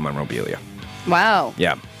baseball memorabilia. Wow.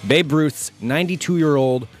 Yeah. Babe Ruth's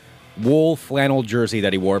 92-year-old wool flannel jersey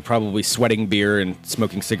that he wore, probably sweating beer and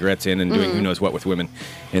smoking cigarettes in and doing who knows what with women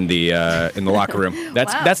in the locker room.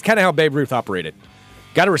 That's kind of how Babe Ruth operated.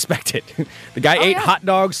 Got to respect it. The guy ate hot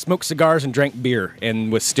dogs, smoked cigars, and drank beer,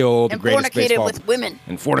 and was still the greatest baseball. And fornicated with women.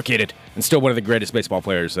 And fornicated, and still one of the greatest baseball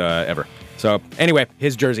players ever. So anyway,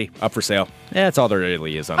 his jersey up for sale. Yeah, that's all there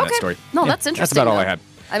really is on that story. No, Yeah, that's interesting. That's about all I had.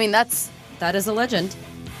 I mean, that is a legend.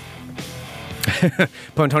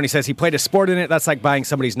 Pontoni says he played a sport in it. That's like buying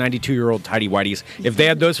somebody's 92-year-old tidy whities. If they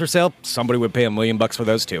had those for sale, somebody would pay $1 million for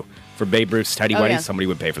those too. For Babe Ruth's tidy whities, somebody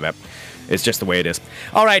would pay for that. It's just the way it is.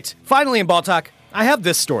 All right, finally in ball talk, I have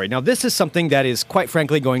this story. Now, this is something that is quite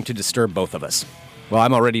frankly going to disturb both of us. Well,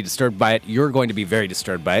 I'm already disturbed by it. You're going to be very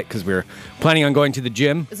disturbed by it because we're planning on going to the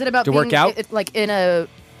gym Is it about to work out. Like in a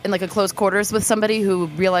close quarters with somebody who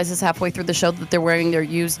realizes halfway through the show that they're wearing their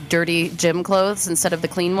used, dirty gym clothes instead of the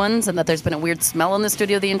clean ones, and that there's been a weird smell in the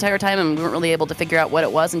studio the entire time, and we weren't really able to figure out what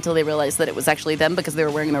it was until they realized that it was actually them because they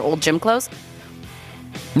were wearing their old gym clothes?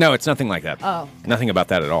 No, it's nothing like that. Oh. Nothing about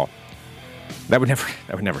that at all. That would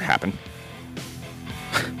never happen.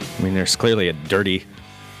 I mean, there's clearly a dirty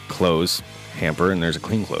clothes hamper and there's a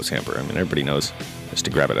clean clothes hamper. I mean, everybody knows just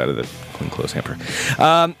to grab it out of the clean clothes hamper.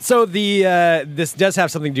 So this does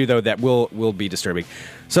have something to do, though, that will be disturbing.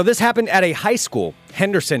 So this happened at a high school,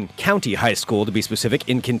 Henderson County High School, to be specific,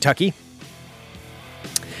 in Kentucky.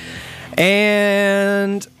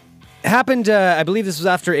 And happened, I believe this was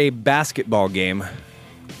after a basketball game,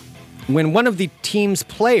 when one of the team's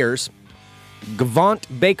players, Gavant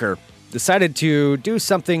Baker, decided to do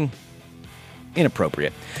something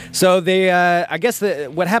inappropriate. So they, I guess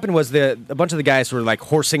what happened was a bunch of the guys were like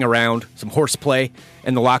horsing around, some horseplay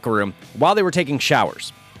in the locker room while they were taking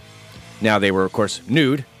showers. Now they were, of course,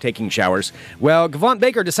 nude, taking showers. Well, Gavant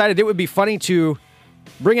Baker decided it would be funny to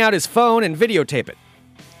bring out his phone and videotape it.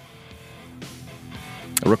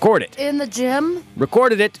 Record it. In the gym?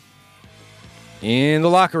 Recorded it in the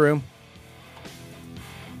locker room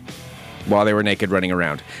while they were naked running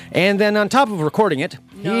around. And then on top of recording it,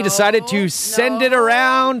 he decided to send it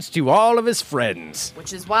around to all of his friends.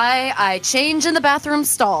 Which is why I change in the bathroom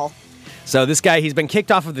stall. So this guy, he's been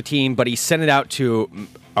kicked off of the team, but he sent it out to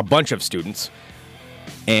a bunch of students.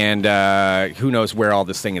 And who knows where all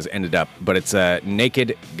this thing has ended up. But it's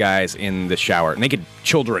naked guys in the shower. Naked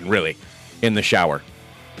children, really, in the shower.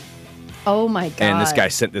 Oh my God. And this guy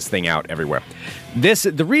sent this thing out everywhere.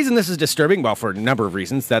 The reason this is disturbing, well, for a number of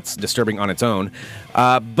reasons, that's disturbing on its own.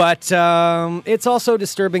 But it's also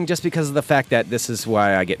disturbing just because of the fact that this is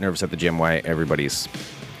why I get nervous at the gym, why everybody's...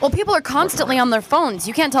 Well, people are constantly on their phones.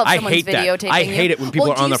 You can't tell if someone's videotaping you. I hate it when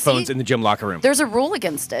people are on their phones in the gym locker room. There's a rule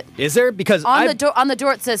against it. Is there? Because on the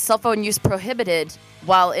door it says cell phone use prohibited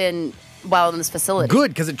while in this facility. Good,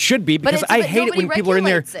 because it should be, because I hate it when people are in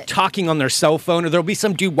there talking on their cell phone, or there'll be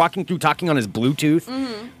some dude walking through talking on his Bluetooth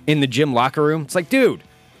in the gym locker room. It's like, dude,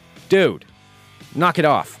 knock it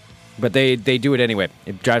off. But they do it anyway.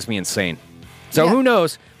 It drives me insane. So who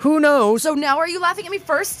knows? Who knows? So now are you laughing at me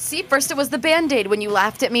first? See, first it was the Band-Aid when you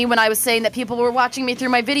laughed at me when I was saying that people were watching me through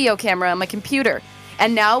my video camera on my computer.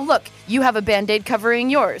 And now, look, you have a Band-Aid covering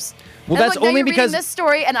yours. Well, and that's look, now only you're because... reading this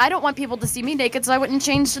story, and I don't want people to see me naked, so I wouldn't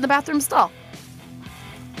change to the bathroom stall.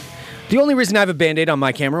 The only reason I have a Band-Aid on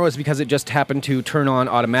my camera was because it just happened to turn on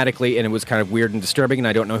automatically, and it was kind of weird and disturbing, and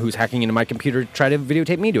I don't know who's hacking into my computer to try to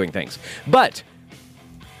videotape me doing things. But,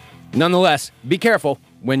 nonetheless, be careful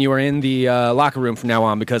when you are in the locker room from now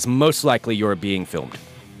on, because most likely you're being filmed.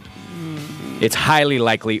 It's highly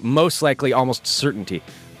likely, most likely, almost certainty,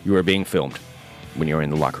 you are being filmed when you're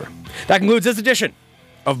in the locker room. That concludes this edition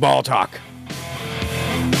of Ball Talk.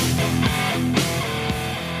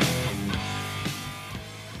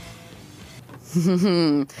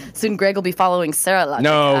 Soon Greg will be following Sarah.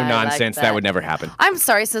 No nonsense. That would never happen. I'm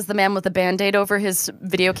sorry, says the man with the Band-Aid over his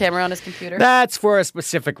video camera on his computer. That's for a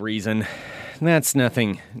specific reason. That's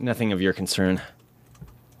nothing of your concern.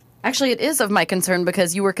 Actually, it is of my concern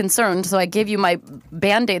because you were concerned, so I gave you my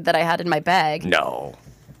Band-Aid that I had in my bag. No.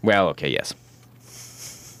 Well, okay, yes.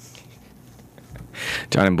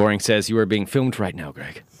 John and Boring says, you are being filmed right now,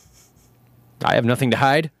 Greg. I have nothing to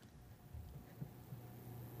hide.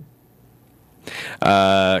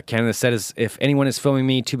 Canada said, if anyone is filming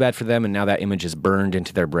me, too bad for them, and now that image is burned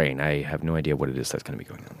into their brain. I have no idea what it is that's going to be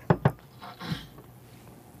going on there.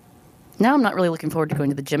 Now I'm not really looking forward to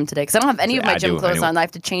going to the gym today because I don't have any of my gym clothes on. I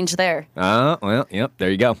have to change there. Well, yep,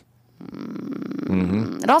 there you go.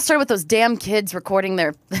 It all started with those damn kids recording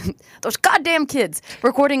their, those goddamn kids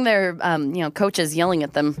recording their, coaches yelling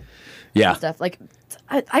at them. Yeah. And stuff. Like,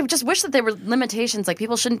 I just wish that there were limitations. Like,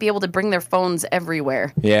 people shouldn't be able to bring their phones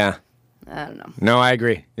everywhere. Yeah. I don't know. No, I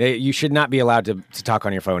agree. You should not be allowed to talk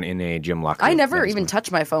on your phone in a gym locker room. I never even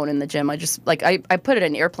touch my phone in the gym. I just, I put it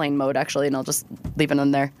in airplane mode, actually, and I'll just leave it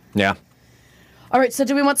in there. Yeah. All right, so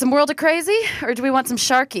do we want some World of Crazy, or do we want some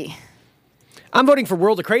Sharky? I'm voting for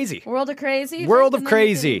World of Crazy. World of Crazy? World of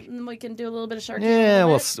Crazy. Then we can do a little bit of Sharky. Yeah,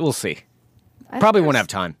 we'll see. Probably won't have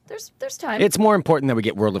time. There's time. It's more important that we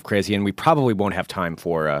get World of Crazy, and we probably won't have time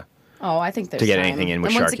for... I think there's to get time. anything in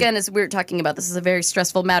with and once Sharky. again, as we were talking about, this is a very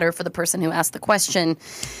stressful matter for the person who asked the question.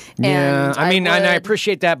 Yeah, And I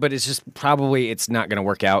appreciate that, but it's just probably it's not going to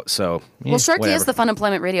work out. So well, Sharky whatever. is the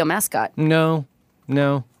Funemployment Radio mascot. No,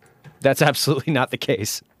 that's absolutely not the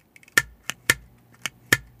case.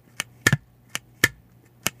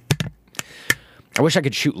 I wish I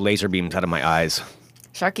could shoot laser beams out of my eyes.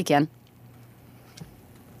 Sharky can.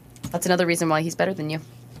 That's another reason why he's better than you.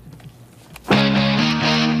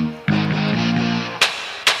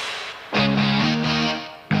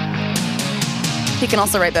 He can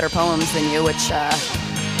also write better poems than you, which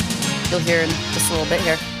you'll hear in just a little bit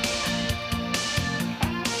here.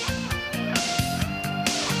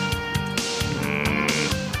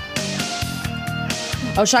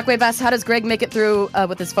 Oh, Shockwave asks, how does Greg make it through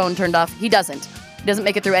with his phone turned off? He doesn't. He doesn't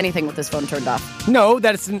make it through anything with his phone turned off. No,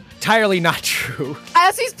 that's entirely not true.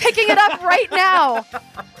 As he's picking it up right now.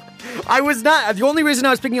 I was not. The only reason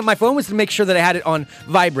I was picking up my phone was to make sure that I had it on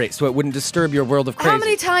vibrate so it wouldn't disturb your World of Crazy. How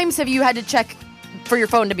many times have you had to check for your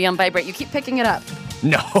phone to be on vibrate? You keep picking it up.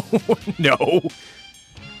 No.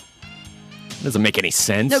 Doesn't make any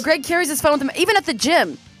sense. No, Greg carries his phone with him. Even at the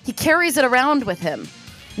gym, he carries it around with him.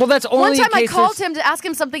 Well, that's only one time I called him to ask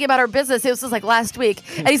him something about our business. It was just like last week.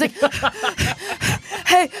 And he's like,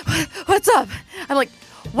 hey, what's up? I'm like,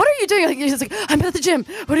 what are you doing? He's like, I'm at the gym.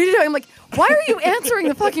 What are you doing? I'm like, why are you answering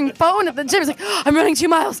the fucking phone at the gym? He's like, I'm running 2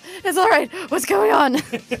 miles. It's all right. What's going on?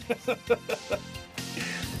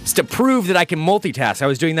 It's to prove that I can multitask. I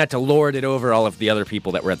was doing that to lord it over all of the other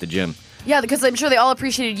people that were at the gym. Yeah, because I'm sure they all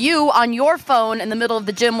appreciated you on your phone in the middle of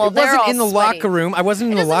the gym while they're all I wasn't in the sweaty. locker room. I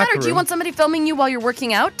wasn't in the locker room. Do you want somebody filming you while you're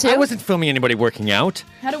working out, too? I wasn't filming anybody working out.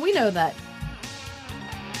 How do we know that?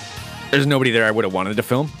 There's nobody there I would have wanted to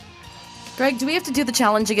film. Greg, do we have to do the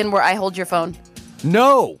challenge again where I hold your phone?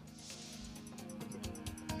 No.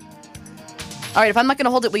 All right, if I'm not going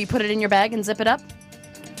to hold it, will you put it in your bag and zip it up?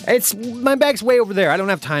 My bag's way over there. I don't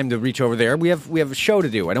have time to reach over there. We have a show to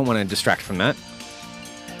do. I don't want to distract from that.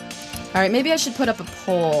 All right, maybe I should put up a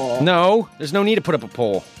poll. No, there's no need to put up a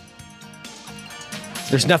poll.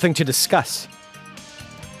 There's nothing to discuss.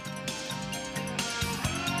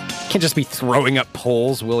 Can't just be throwing up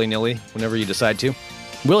polls willy-nilly whenever you decide to.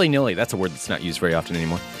 Willy-nilly, that's a word that's not used very often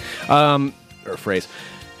anymore. Or a phrase.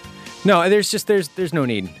 No, there's no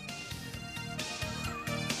need.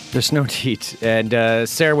 There's no need. And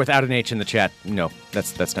Sarah without an H in the chat, no,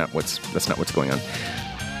 that's not what's going on.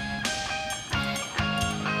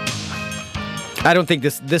 I don't think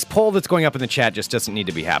this poll that's going up in the chat just doesn't need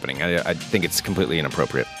to be happening. I think it's completely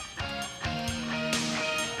inappropriate.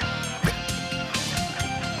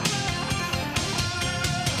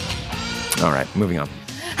 All right, moving on.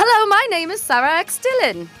 Hello, my name is Sarah X.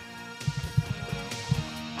 Dillon.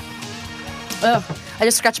 Ugh, I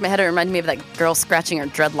just scratched my head. It reminded me of that girl scratching her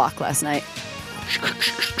dreadlock last night.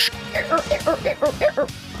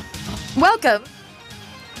 Welcome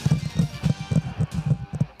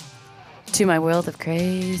to my world of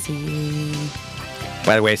crazy.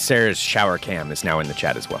 By the way, Sarah's shower cam is now in the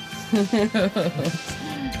chat as well.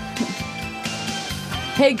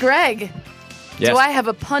 Hey, Greg. Yes? Do I have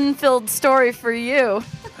a pun-filled story for you?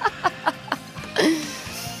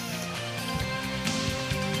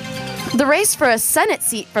 The race for a Senate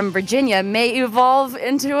seat from Virginia may evolve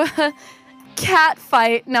into a cat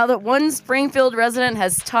fight now that one Springfield resident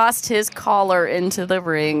has tossed his collar into the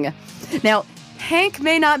ring. Now, Hank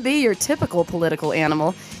may not be your typical political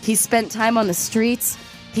animal. He's spent time on the streets,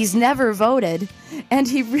 he's never voted, and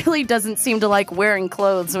he really doesn't seem to like wearing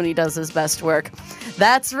clothes when he does his best work.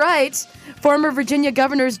 That's right. Former Virginia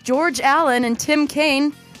governors George Allen and Tim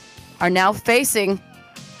Kaine are now facing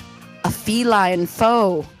a feline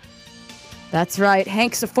foe. That's right.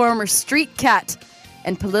 Hank's a former street cat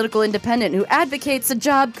and political independent who advocates a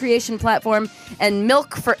job creation platform and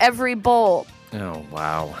milk for every bowl. Oh,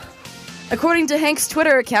 wow. According to Hank's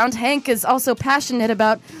Twitter account, Hank is also passionate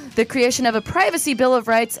about the creation of a privacy bill of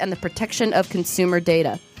rights and the protection of consumer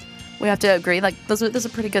data. We have to agree, like, those are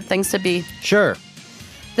pretty good things to be. Sure.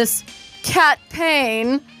 This cat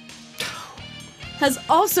Payne has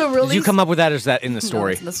also released... Did you come up with that, or is that in the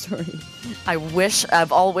story? No, it's in the story. I wish, I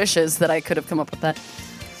have all wishes that I could have come up with that.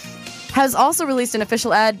 Has also released an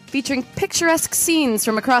official ad featuring picturesque scenes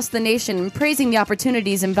from across the nation praising the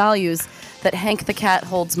opportunities and values that Hank the cat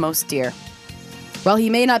holds most dear. While he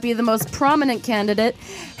may not be the most prominent candidate,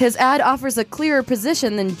 his ad offers a clearer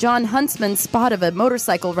position than John Huntsman's spot of a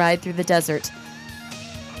motorcycle ride through the desert.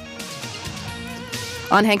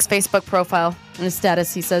 On Hank's Facebook profile, in his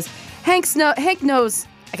status, he says, Hank knows,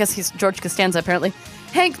 I guess he's George Costanza apparently,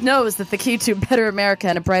 Hank knows that the key to a better America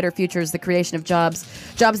and a brighter future is the creation of jobs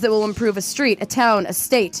that will improve a street, a town, a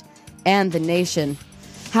state, and the nation.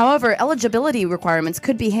 However, eligibility requirements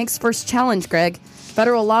could be Hank's first challenge, Greg.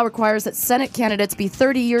 Federal law requires that Senate candidates be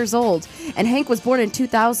 30 years old, and Hank was born in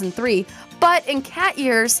 2003, but in cat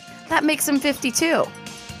years, that makes him 52.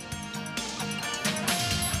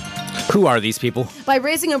 Who are these people? By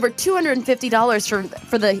raising over $250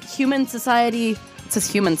 for the Human Society... It says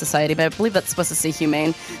Human Society, but I believe that's supposed to say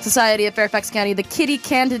Humane Society of Fairfax County, the kitty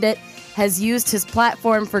candidate has used his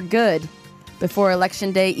platform for good before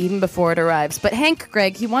Election Day, even before it arrives. But Hank,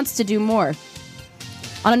 Greg, he wants to do more.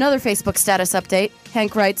 On another Facebook status update,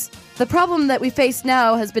 Hank writes, the problem that we face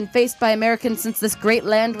now has been faced by Americans since this great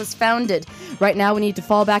land was founded. Right now we need to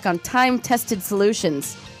fall back on time-tested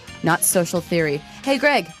solutions, not social theory. Hey,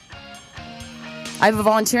 Greg. I have a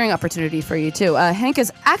volunteering opportunity for you, too. Hank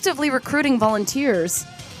is actively recruiting volunteers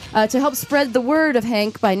to help spread the word of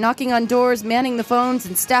Hank by knocking on doors, manning the phones,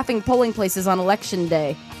 and staffing polling places on Election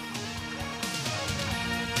Day.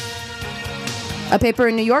 A paper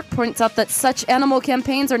in New York points out that such animal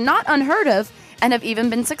campaigns are not unheard of and have even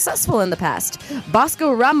been successful in the past.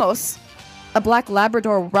 Bosco Ramos, a black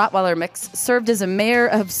Labrador Rottweiler mix, served as a mayor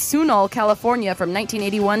of Sunol, California from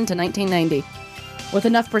 1981 to 1990. With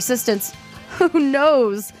enough persistence, who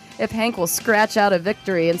knows if Hank will scratch out a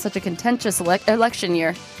victory in such a contentious election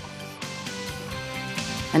year.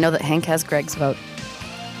 I know that Hank has Greg's vote.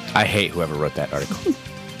 I hate whoever wrote that article.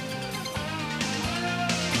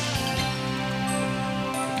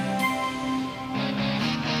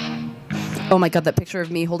 Oh my god, that picture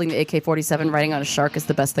of me holding the AK-47 riding on a shark is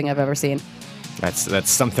the best thing I've ever seen. That's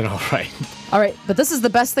something, all right. All right, but this is the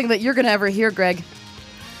best thing that you're going to ever hear, Greg.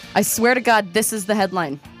 I swear to God, this is the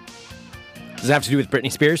headline. Does it have to do with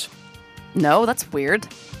Britney Spears? No, that's weird.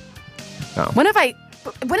 Oh. When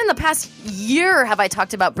in the past year have I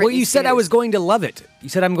talked about Britney Spears? Well, you said I was going to love it. You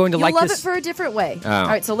said I'm going to like this. You'll love it for a different way. Oh. All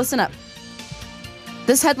right, so listen up.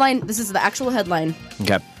 This headline, this is the actual headline.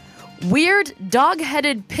 Okay. Weird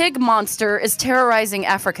dog-headed pig monster is terrorizing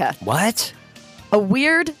Africa. What? A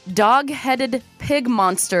weird dog-headed pig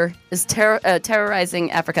monster is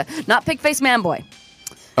terrorizing Africa. Not pig-faced man boy.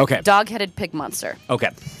 Okay. Dog-headed pig monster. Okay.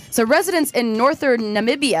 So residents in northern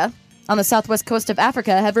Namibia on the southwest coast of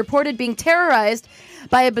Africa have reported being terrorized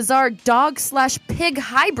by a bizarre dog/pig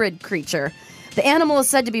hybrid creature. The animal is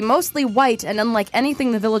said to be mostly white and unlike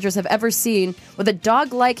anything the villagers have ever seen, with a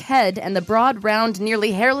dog-like head and the broad, round,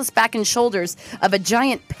 nearly hairless back and shoulders of a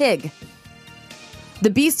giant pig. The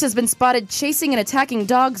beast has been spotted chasing and attacking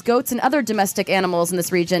dogs, goats, and other domestic animals in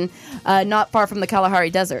this region, not far from the Kalahari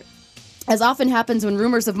Desert. As often happens when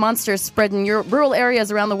rumors of monsters spread in rural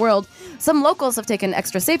areas around the world, some locals have taken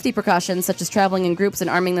extra safety precautions, such as traveling in groups and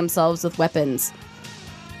arming themselves with weapons.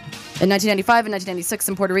 In 1995 and 1996,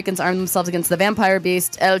 some Puerto Ricans armed themselves against the vampire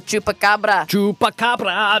beast, El Chupacabra.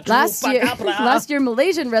 Chupacabra! Last year,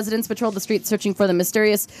 Malaysian residents patrolled the streets searching for the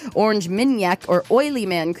mysterious orange minyak, or oily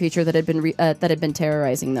man creature that had been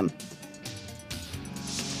terrorizing them.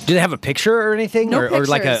 Do they have a picture or anything? No or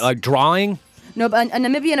like a drawing? No, but a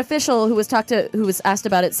Namibian official who was asked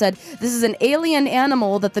about it said, "This is an alien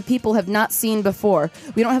animal that the people have not seen before.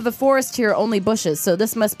 We don't have a forest here, only bushes, so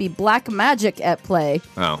this must be black magic at play."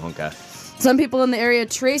 Oh, okay. Some people in the area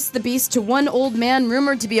trace the beast to one old man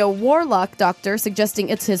rumored to be a warlock doctor, suggesting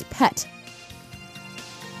it's his pet.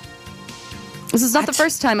 This is not the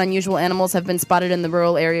first time unusual animals have been spotted in the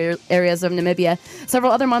rural areas of Namibia. Several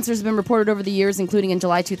other monsters have been reported over the years, including in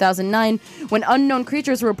July 2009, when unknown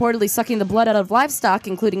creatures were reportedly sucking the blood out of livestock,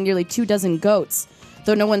 including nearly 24 goats.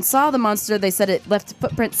 Though no one saw the monster, they said it left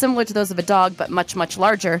footprints similar to those of a dog, but much, much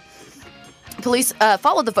larger. Police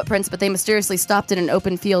followed the footprints, but they mysteriously stopped in an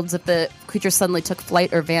open fields if the creature suddenly took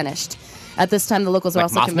flight or vanished. At this time, the locals were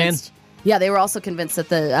also convinced... Yeah, they were also convinced that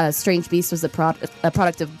the strange beast was a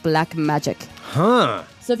product of black magic. Huh.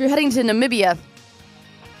 So if you're heading to Namibia,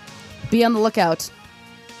 be on the lookout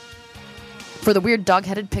for the weird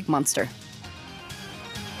dog-headed pig monster.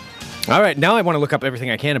 All right, now I want to look up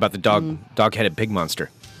everything I can about the dog-headed pig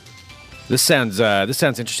monster. This sounds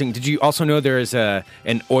interesting. Did you also know there is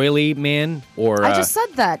an oily man or? I just said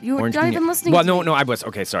that. You were not even listening. Well, to me. no, I was.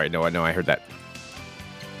 Okay, sorry. No, I heard that.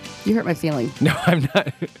 You hurt my feeling. No, I'm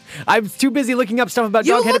not. I'm too busy looking up stuff about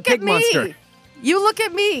dog-headed pig monster. You look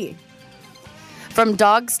at me. From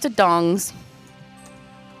dogs to dongs.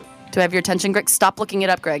 Do I have your attention, Greg? Stop looking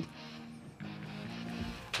it up, Greg.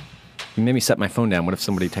 You made me set my phone down. What if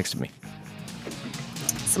somebody texted me?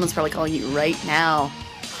 Someone's probably calling you right now.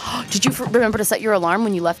 Did you remember to set your alarm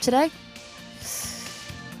when you left today?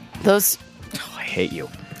 Those... Oh, I hate you.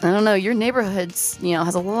 I don't know. Your neighborhood's,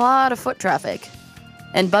 has a lot of foot traffic.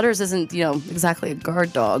 And Butters isn't, exactly a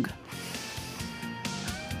guard dog.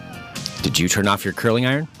 Did you turn off your curling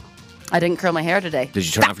iron? I didn't curl my hair today. Did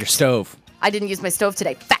you turn off your stove? I didn't use my stove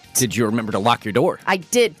today. Fact. Did you remember to lock your door? I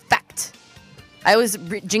did. Fact. I always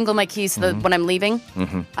jingle my keys so that when I'm leaving,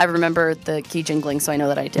 I remember the key jingling so I know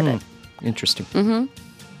that I did it. Interesting.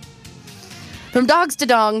 From dogs to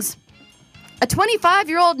dongs, a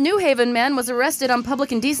 25-year-old New Haven man was arrested on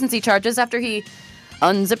public indecency charges after he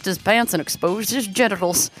unzipped his pants and exposed his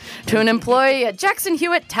genitals to an employee at Jackson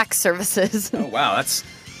Hewitt Tax Services. Oh, wow, that's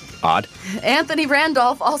odd. Anthony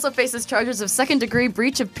Randolph also faces charges of second-degree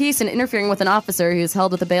breach of peace and interfering with an officer. He was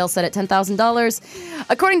held with a bail set at $10,000.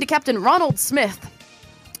 According to Captain Ronald Smith,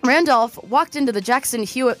 Randolph walked into the Jackson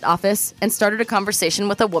Hewitt office and started a conversation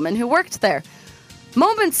with a woman who worked there.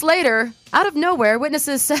 Moments later, out of nowhere,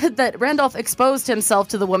 witnesses said that Randolph exposed himself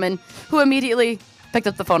to the woman, who immediately picked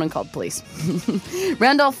up the phone and called police.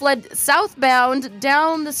 Randolph fled southbound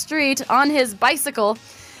down the street on his bicycle.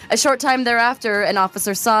 A short time thereafter, an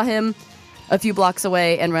officer saw him a few blocks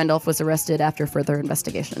away, and Randolph was arrested after further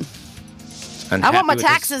investigation. I want my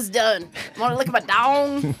taxes done. I want to look at my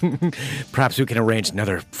dong. Perhaps we can arrange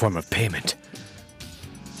another form of payment.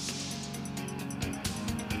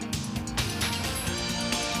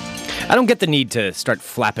 I don't get the need to start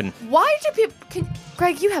flapping. Why do people...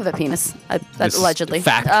 Greg, you have a penis, allegedly.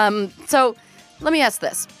 Fact. So, let me ask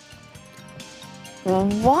this.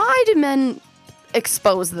 Why do men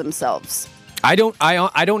expose themselves? I don't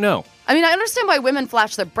know. I mean, I understand why women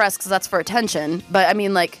flash their breasts because that's for attention, but I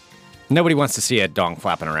mean, like... Nobody wants to see a dong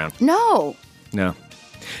flapping around. No.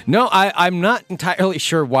 No, I'm not entirely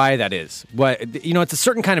sure why that is. It's a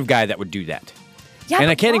certain kind of guy that would do that. Yeah, and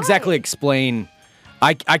I can't why? Exactly explain...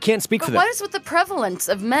 I can't speak for them. What is with the prevalence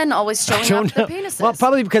of men always showing off their penises? Well,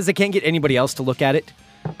 probably because they can't get anybody else to look at it.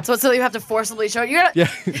 So you have to forcibly show it. Yeah.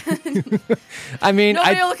 I mean,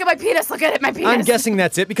 nobody will look at my penis. Look at it, my penis. I'm guessing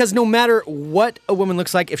that's it, because no matter what a woman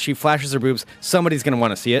looks like, if she flashes her boobs, somebody's going to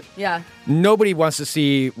want to see it. Yeah. Nobody wants to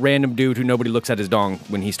see random dude who nobody looks at his dong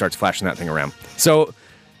when he starts flashing that thing around. So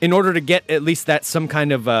in order to get at least that some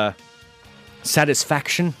kind of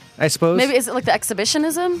satisfaction, I suppose. Maybe is it like the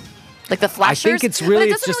exhibitionism? Like the flashers? I think it's really... But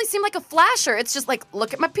it doesn't really seem like a flasher. It's just like,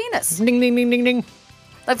 look at my penis. Ding, ding, ding, ding, ding.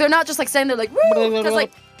 Like they're not just like saying they're like, woo! Because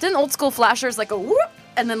like, didn't old school flashers like go whoop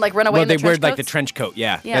and then like run away in the trench wear coats? like the trench coat,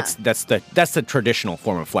 yeah. That's the traditional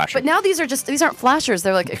form of flasher. But now these aren't flashers,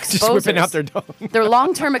 they're like exposers. Just whipping out their dome. They're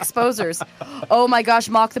long-term exposers. Oh my gosh,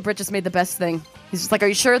 Mock the Brit just made the best thing. He's just like, are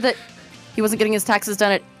you sure that he wasn't getting his taxes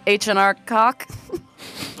done at H&R Cock?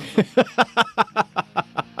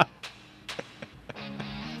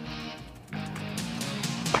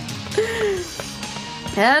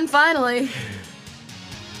 And finally,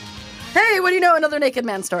 hey, what do you know? Another naked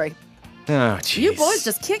man story. Oh, jeez. You boys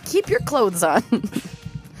just can't keep your clothes on.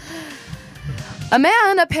 A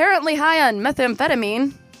man apparently high on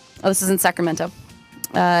methamphetamine, this is in Sacramento,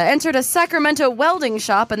 entered a Sacramento welding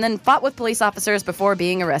shop and then fought with police officers before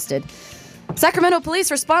being arrested. Sacramento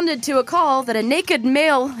police responded to a call that a naked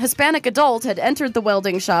male Hispanic adult had entered the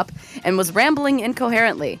welding shop and was rambling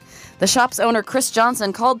incoherently. The shop's owner, Chris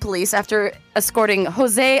Johnson, called police after escorting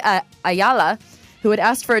Jose Ayala, who had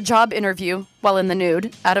asked for a job interview while in the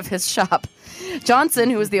nude, out of his shop. Johnson,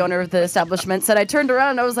 who was the owner of the establishment, said, I turned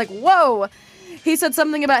around and I was like, whoa! He said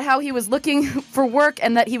something about how he was looking for work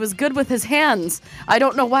and that he was good with his hands. I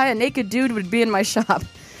don't know why a naked dude would be in my shop.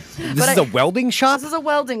 This is a welding shop? This is a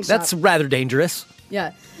welding shop. That's rather dangerous.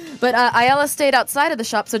 Yeah. But Ayala stayed outside of the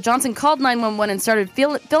shop, so Johnson called 911 and started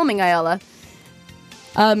filming Ayala.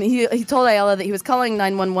 He told Ayala that he was calling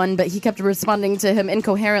 911, but he kept responding to him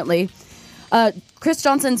incoherently. Chris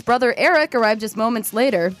Johnson's brother, Eric, arrived just moments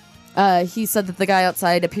later. He said that the guy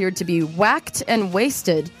outside appeared to be whacked and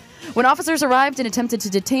wasted. When officers arrived and attempted to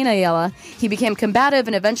detain Ayala, he became combative,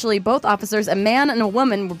 and eventually both officers, a man and a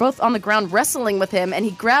woman, were both on the ground wrestling with him, and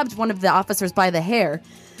he grabbed one of the officers by the hair.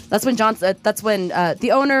 That's when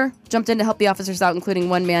the owner jumped in to help the officers out, including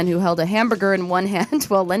one man who held a hamburger in one hand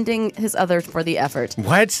while lending his other for the effort.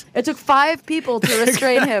 What? It took 5 people to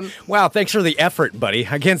restrain him. Wow, thanks for the effort, buddy.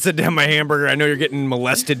 I can't sit down my hamburger. I know you're getting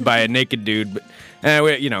molested by a naked dude, but,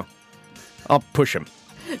 I'll push him.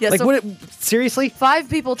 Yeah, like, so seriously? 5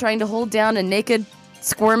 people trying to hold down a naked,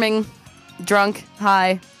 squirming, drunk,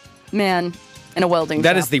 high man in a welding shop.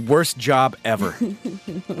 That is the worst job ever.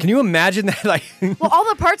 Can you imagine that? Like, well, all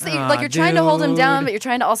the parts that you're trying to hold him down, but you're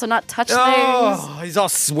trying to also not touch things. He's all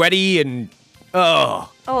sweaty and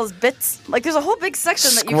all those bits. Like, there's a whole big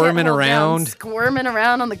section that you squirming can't hold around, down. Squirming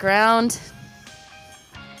around on the ground.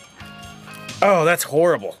 Oh, that's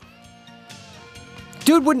horrible.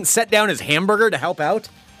 Dude wouldn't set down his hamburger to help out.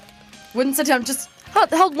 Wouldn't sit down, just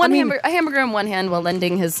held a hamburger in one hand while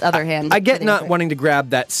lending his other hand. I get not wanting to grab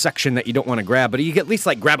that section that you don't want to grab, but you could at least,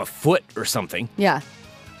 like, grab a foot or something. Yeah.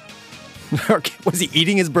 Was he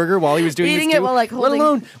eating his burger while he was doing eating this, too? it while, like, holding... Let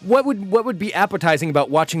alone, what would be appetizing about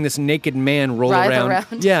watching this naked man roll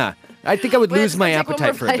around? Yeah. I think I would lose my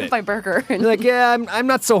appetite for a bit. My burger. You're like, yeah, I'm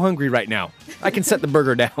not so hungry right now. I can set the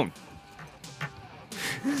burger down.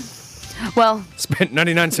 Well... Spent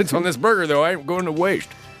 99 cents on this burger, though. I ain't going to waste.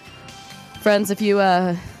 Friends, if you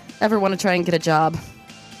ever want to try and get a job,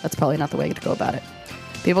 that's probably not the way to go about it.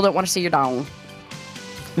 People don't want to see your dong.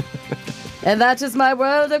 And that's just my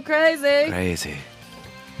world of crazy. Crazy.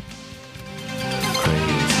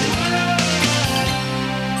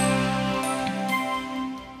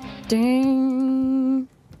 Ding.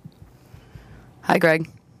 Hi, Greg.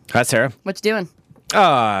 Hi, Sarah. What you doing?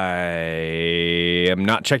 I am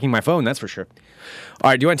not checking my phone, that's for sure. All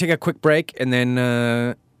right, do you want to take a quick break and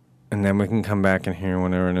then we can come back and hear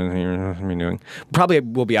whatever it is you're doing? Probably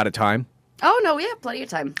we'll be out of time. Oh, no, we have plenty of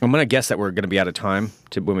time. I'm going to guess that we're going to be out of time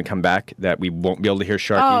when we come back, that we won't be able to hear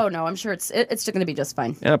Sharky. Oh, no, I'm sure it's still going to be just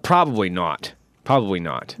fine. Probably not. Probably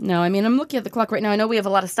not. No, I mean, I'm looking at the clock right now. I know we have a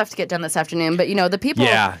lot of stuff to get done this afternoon, but, the people...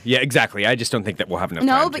 Yeah, exactly. I just don't think that we'll have enough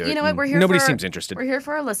time. No, but you know what? We're here Nobody seems interested. We're here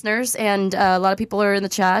for our listeners, and a lot of people are in the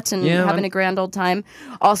chat and having a grand old time.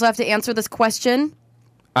 Also have to answer this question.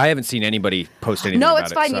 I haven't seen anybody post anything about it. No,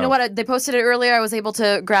 it's fine. So. You know what? They posted it earlier. I was able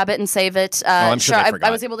to grab it and save it. I'm sure they forgot.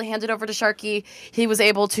 I was able to hand it over to Sharky. He was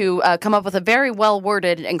able to come up with a very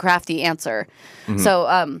well-worded and crafty answer.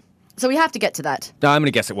 Mm-hmm. So we have to get to that. No, I'm going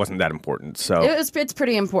to guess it wasn't that important. So it's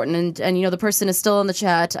pretty important, and the person is still in the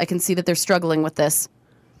chat. I can see that they're struggling with this.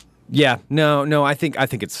 Yeah, no. I think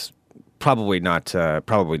it's probably not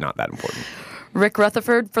that important. Rick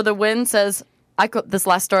Rutherford for the win says, this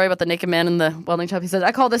last story about the naked man in the welding shop. He says,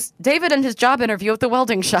 I call this David and his job interview at the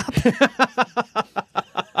welding shop.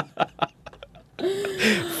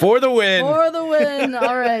 For the win. For the win.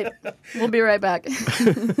 All right. We'll be right back.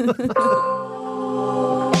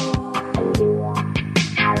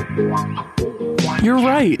 You're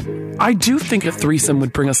right. I do think a threesome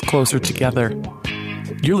would bring us closer together.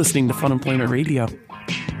 You're listening to Funemployment Radio.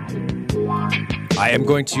 I am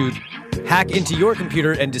going to hack into your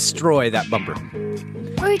computer and destroy that bumper.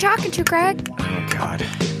 Who are you talking to, Greg? Oh, God.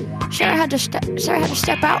 Sarah had to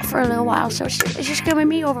step out for a little while, so it's just gonna be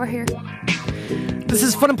me over here. This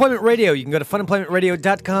is Funemployment Radio. You can go to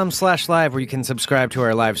funemploymentradio.com/live where you can subscribe to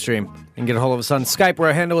our live stream and get a hold of us on Skype where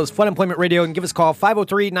our handle is Funemployment Radio and give us a call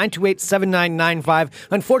 503-928-7995.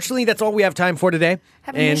 Unfortunately, that's all we have time for today.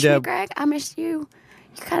 Have you missed me, Greg? I missed you.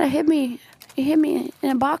 You kind of hit me in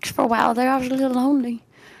a box for a while there. I was a little lonely.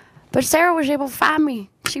 But Sarah was able to find me.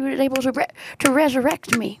 She was able to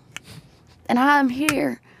resurrect me. And I'm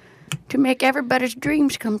here to make everybody's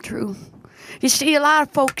dreams come true. You see, a lot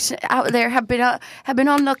of folks out there have been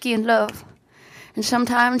unlucky in love. And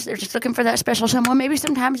sometimes they're just looking for that special someone. Maybe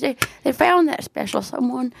sometimes they found that special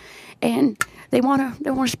someone and they want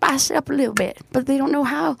to spice it up a little bit, but they don't know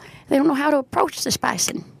how to approach the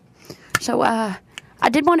spicing. So I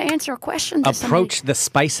did want to answer a question. Approach the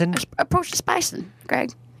spicing? Approach the spicing,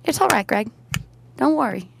 Greg. It's all right, Greg. Don't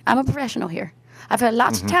worry. I'm a professional here. I've had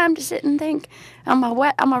lots of time to sit and think on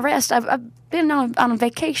my rest. I've been on a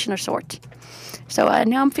vacation of sorts. So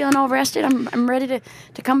now I'm feeling all rested. I'm ready to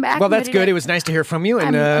come back. Well, that's good. It was nice to hear from you.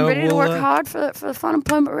 And I'm ready to work hard for the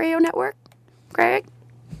Funemployment Radio Network. Greg,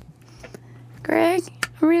 I'm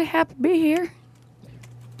really happy to be here.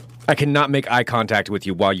 I cannot make eye contact with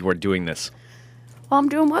you while you are doing this. Well, I'm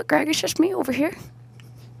doing what, Greg? It's just me over here.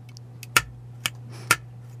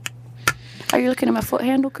 Are you looking at my foot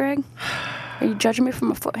handle, Greg? Are you judging me from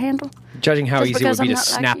my foot handle? Judging how Just easy it would be to because I'm not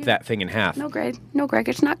snap like you? that thing in half. No, Greg,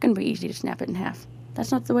 it's not going to be easy to snap it in half.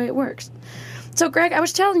 That's not the way it works. So, Greg, I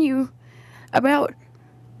was telling you about...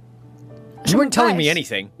 You weren't telling me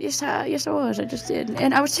anything. Yes, I was. I just did.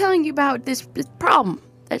 And I was telling you about this problem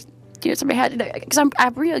that somebody had, because I'm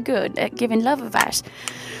really good at giving love advice.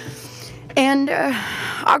 And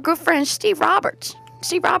our good friend Steve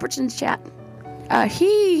Robertson's chat,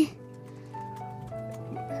 he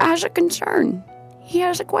has a concern. He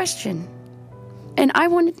has a question. And I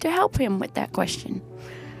wanted to help him with that question.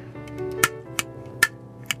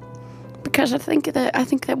 Because I think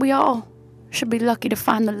that we all should be lucky to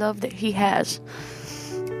find the love that he has.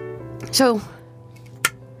 So,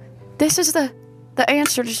 this is the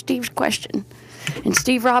answer to Steve's question. And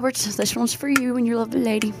Steve Roberts, this one's for you and your lovely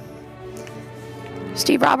lady.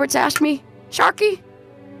 Steve Roberts asked me, Sharky,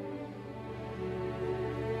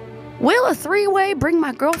 will a three-way bring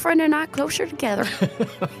my girlfriend and I closer together?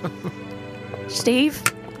 Steve,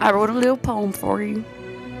 I wrote a little poem for you.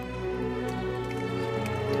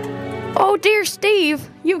 Oh, dear Steve,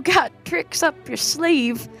 you've got tricks up your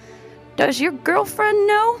sleeve. Does your girlfriend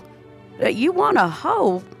know that you want a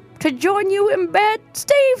hoe to join you in bed?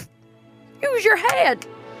 Steve, use your head.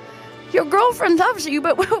 Your girlfriend loves you,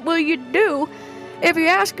 but what will you do if you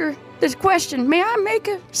ask her this question? May I make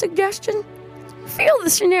a suggestion? Feel the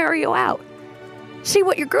scenario out. See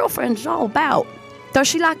what your girlfriend's all about. Does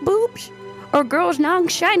she like boobs? Or girls' long,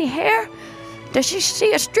 shiny hair? Does she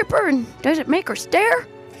see a stripper and does it make her stare?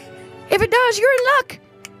 If it does, you're in luck.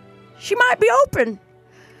 She might be open.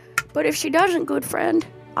 But if she doesn't, good friend,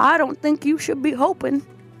 I don't think you should be hoping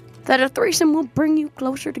that a threesome will bring you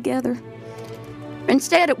closer together.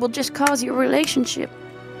 Instead, it will just cause your relationship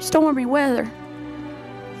stormy weather.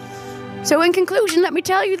 So in conclusion, let me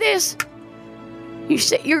tell you this. You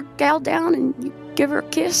sit your gal down and you give her a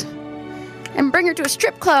kiss and bring her to a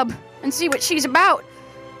strip club and see what she's about.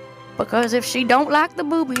 Because if she don't like the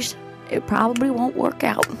boobies, it probably won't work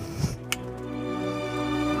out.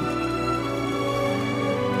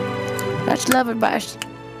 That's love advice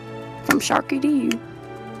from Sharky to you.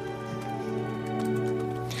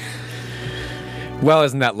 Well,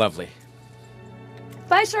 isn't that lovely?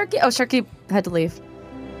 Bye, Sharky. Oh, Sharky had to leave.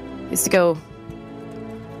 He used to go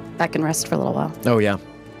back and rest for a little while. Oh, yeah.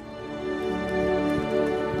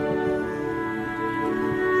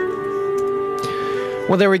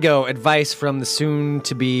 Well, there we go. Advice from the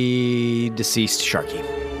soon-to-be deceased Sharky.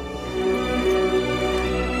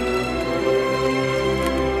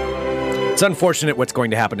 It's unfortunate what's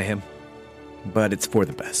going to happen to him, but it's for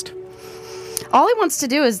the best. All he wants to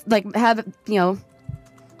do is, have,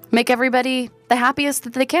 make everybody the happiest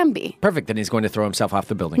that they can be. Perfect. Then he's going to throw himself off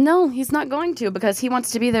the building. No, he's not going to, because he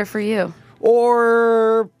wants to be there for you.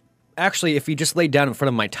 Or... Actually, if he just laid down in front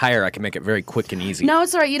of my tire, I can make it very quick and easy. No,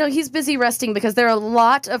 it's all right. He's busy resting because there are a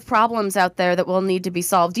lot of problems out there that will need to be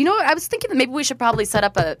solved. I was thinking that maybe we should probably set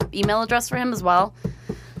up an email address for him as well,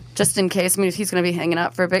 just in case. If he's going to be hanging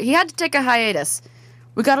out for a bit. He had to take a hiatus.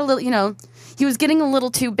 We got a little, he was getting a little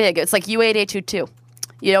too big. It's like U8A22.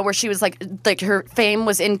 You know, where she was like her fame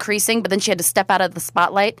was increasing, but then she had to step out of the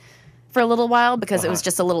spotlight for a little while because it was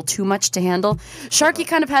just a little too much to handle. Sharky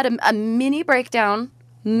kind of had a mini breakdown.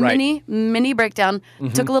 Mini breakdown.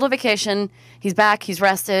 Took a little vacation. He's back. He's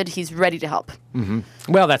rested. He's ready to help.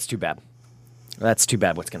 Well, that's too bad. That's too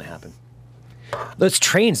bad what's going to happen. Those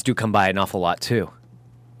trains do come by an awful lot, too.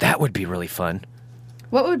 That would be really fun.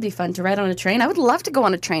 What would be fun to ride on a train? I would love to go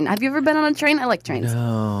on a train. Have you ever been on a train? I like trains.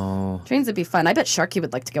 No. Trains would be fun. I bet Sharky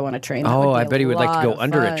would like to go on a train. Oh, I bet he would like to go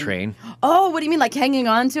under a train. Oh, what do you mean, like hanging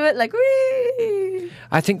on to it? Like, whee!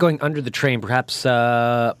 I think going under the train, perhaps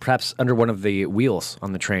under one of the wheels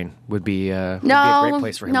on the train would be a great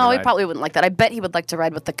place for him to ride. No, he probably wouldn't like that. I bet he would like to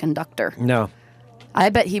ride with the conductor. No. I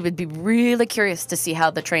bet he would be really curious to see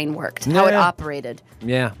how the train worked, how it operated.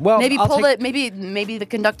 Yeah. Well, maybe maybe the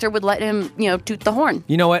conductor would let him, toot the horn.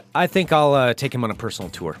 You know what? I think I'll take him on a personal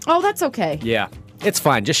tour. Oh, that's okay. Yeah. It's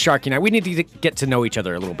fine. Just Sharky and I. We need to get to know each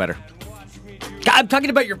other a little better. God, I'm talking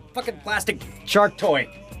about your fucking plastic shark toy.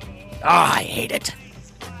 I hate it.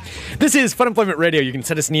 This is Funemployment Radio. You can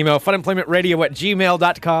send us an email,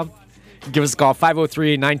 funemploymentradio@gmail.com. Give us a call,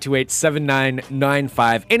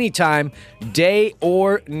 503-928-7995, anytime, day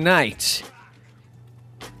or night.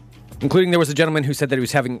 Including there was a gentleman who said that he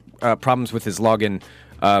was having problems with his login,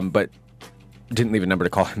 but didn't leave a number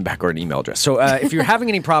to call him back or an email address. So if you're having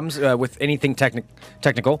any problems with anything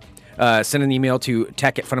technical, send an email to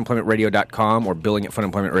tech@funemploymentradio.com or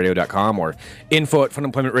billing@funemploymentradio.com or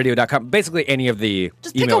info@funemploymentradio.com. Basically any of the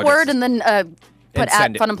Just pick a word and then put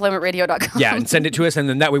at funemploymentradio.com. Yeah, and send it to us, and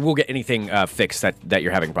then that way we'll get anything fixed that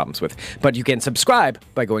you're having problems with. But you can subscribe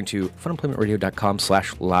by going to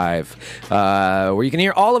funemploymentradio.com/live, where you can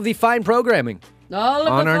hear all of the fine programming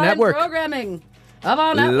on our network. Programming of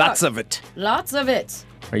our network. Lots of it. Lots of it.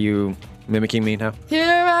 Are you mimicking me now?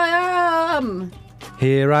 Here I am.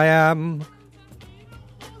 Here I am.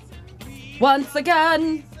 Once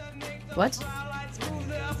again. What?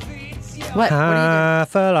 What?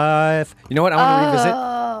 Half alive. You know what?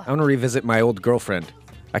 I want to revisit my old girlfriend.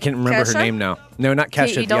 I can't remember her name now. No, not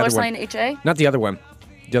Kesha. The other one. $HA? Not the other one.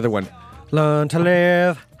 The other one. Learn to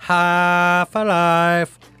live half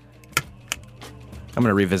alive. I'm going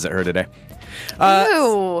to revisit her today.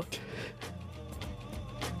 Ew.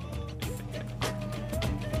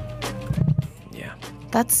 Yeah.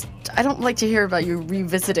 I don't like to hear about you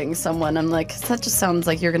revisiting someone. I'm like, that just sounds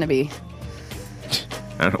like you're going to be...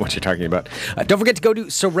 I don't know what you're talking about. Don't forget to go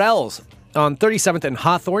to SOREL'S on 37th and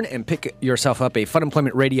Hawthorne and pick yourself up a Fun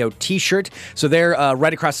Employment Radio t-shirt. So they're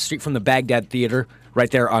right across the street from the Baghdad Theater,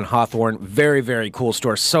 right there on Hawthorne. Very, very cool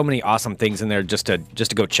store. So many awesome things in there just to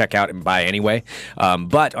go check out and buy anyway.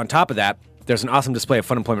 But on top of that, there's an awesome display of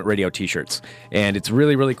Fun Employment Radio t-shirts. And it's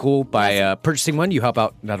really, really cool. By purchasing one, you help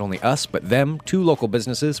out not only us, but them, 2 local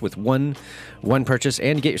businesses with one purchase,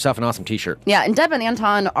 and you get yourself an awesome t-shirt. Yeah, and Deb and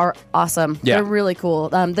Anton are awesome. Yeah. They're really cool.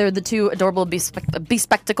 They're the 2 adorable,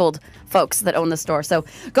 bespectacled folks that own the store. So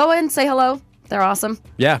go in, say hello. They're awesome.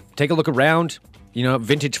 Yeah, take a look around.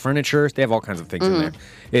 Vintage furniture. They have all kinds of things in there.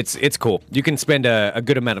 It's cool. You can spend a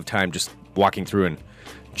good amount of time just walking through and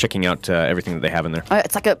checking out everything that they have in there.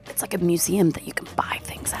 It's like a museum that you can buy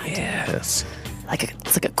things at. Yes.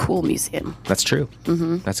 It's like a cool museum. That's true.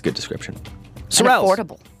 That's a good description. And SOREL'S.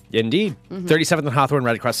 affordable. Indeed. 37th and Hawthorne,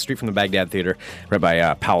 right across the street from the Baghdad Theater, right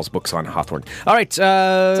by Powell's Books on Hawthorne. All right.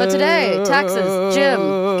 So today, taxes, Jim,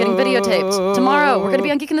 getting videotaped. Tomorrow, we're going to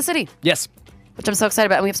be on Geek in the City. Yes. Which I'm so excited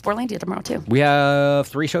about. And we have Sportlandia tomorrow, too. We have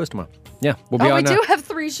 3 shows tomorrow. Yeah. We'll be on. We do have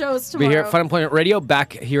 3 shows tomorrow. We'll be here at Fun Employment Radio,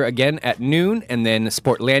 back here again at noon, and then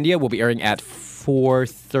Sportlandia will be airing at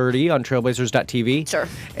 4:30 on Trailblazers.tv. Sure.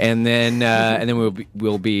 And then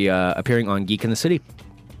we'll be appearing on Geek in the City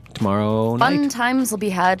tomorrow night. Fun times will be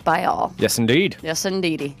had by all. Yes, indeed. Yes,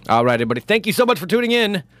 indeedy. All right, everybody. Thank you so much for tuning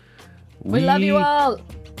in. We love you all.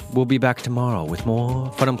 We'll be back tomorrow with more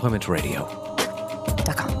Fun Employment Radio.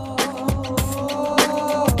 .com.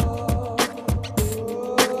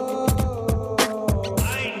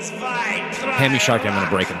 Hand me Sharky, I'm going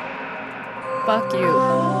to break him. Fuck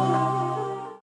you.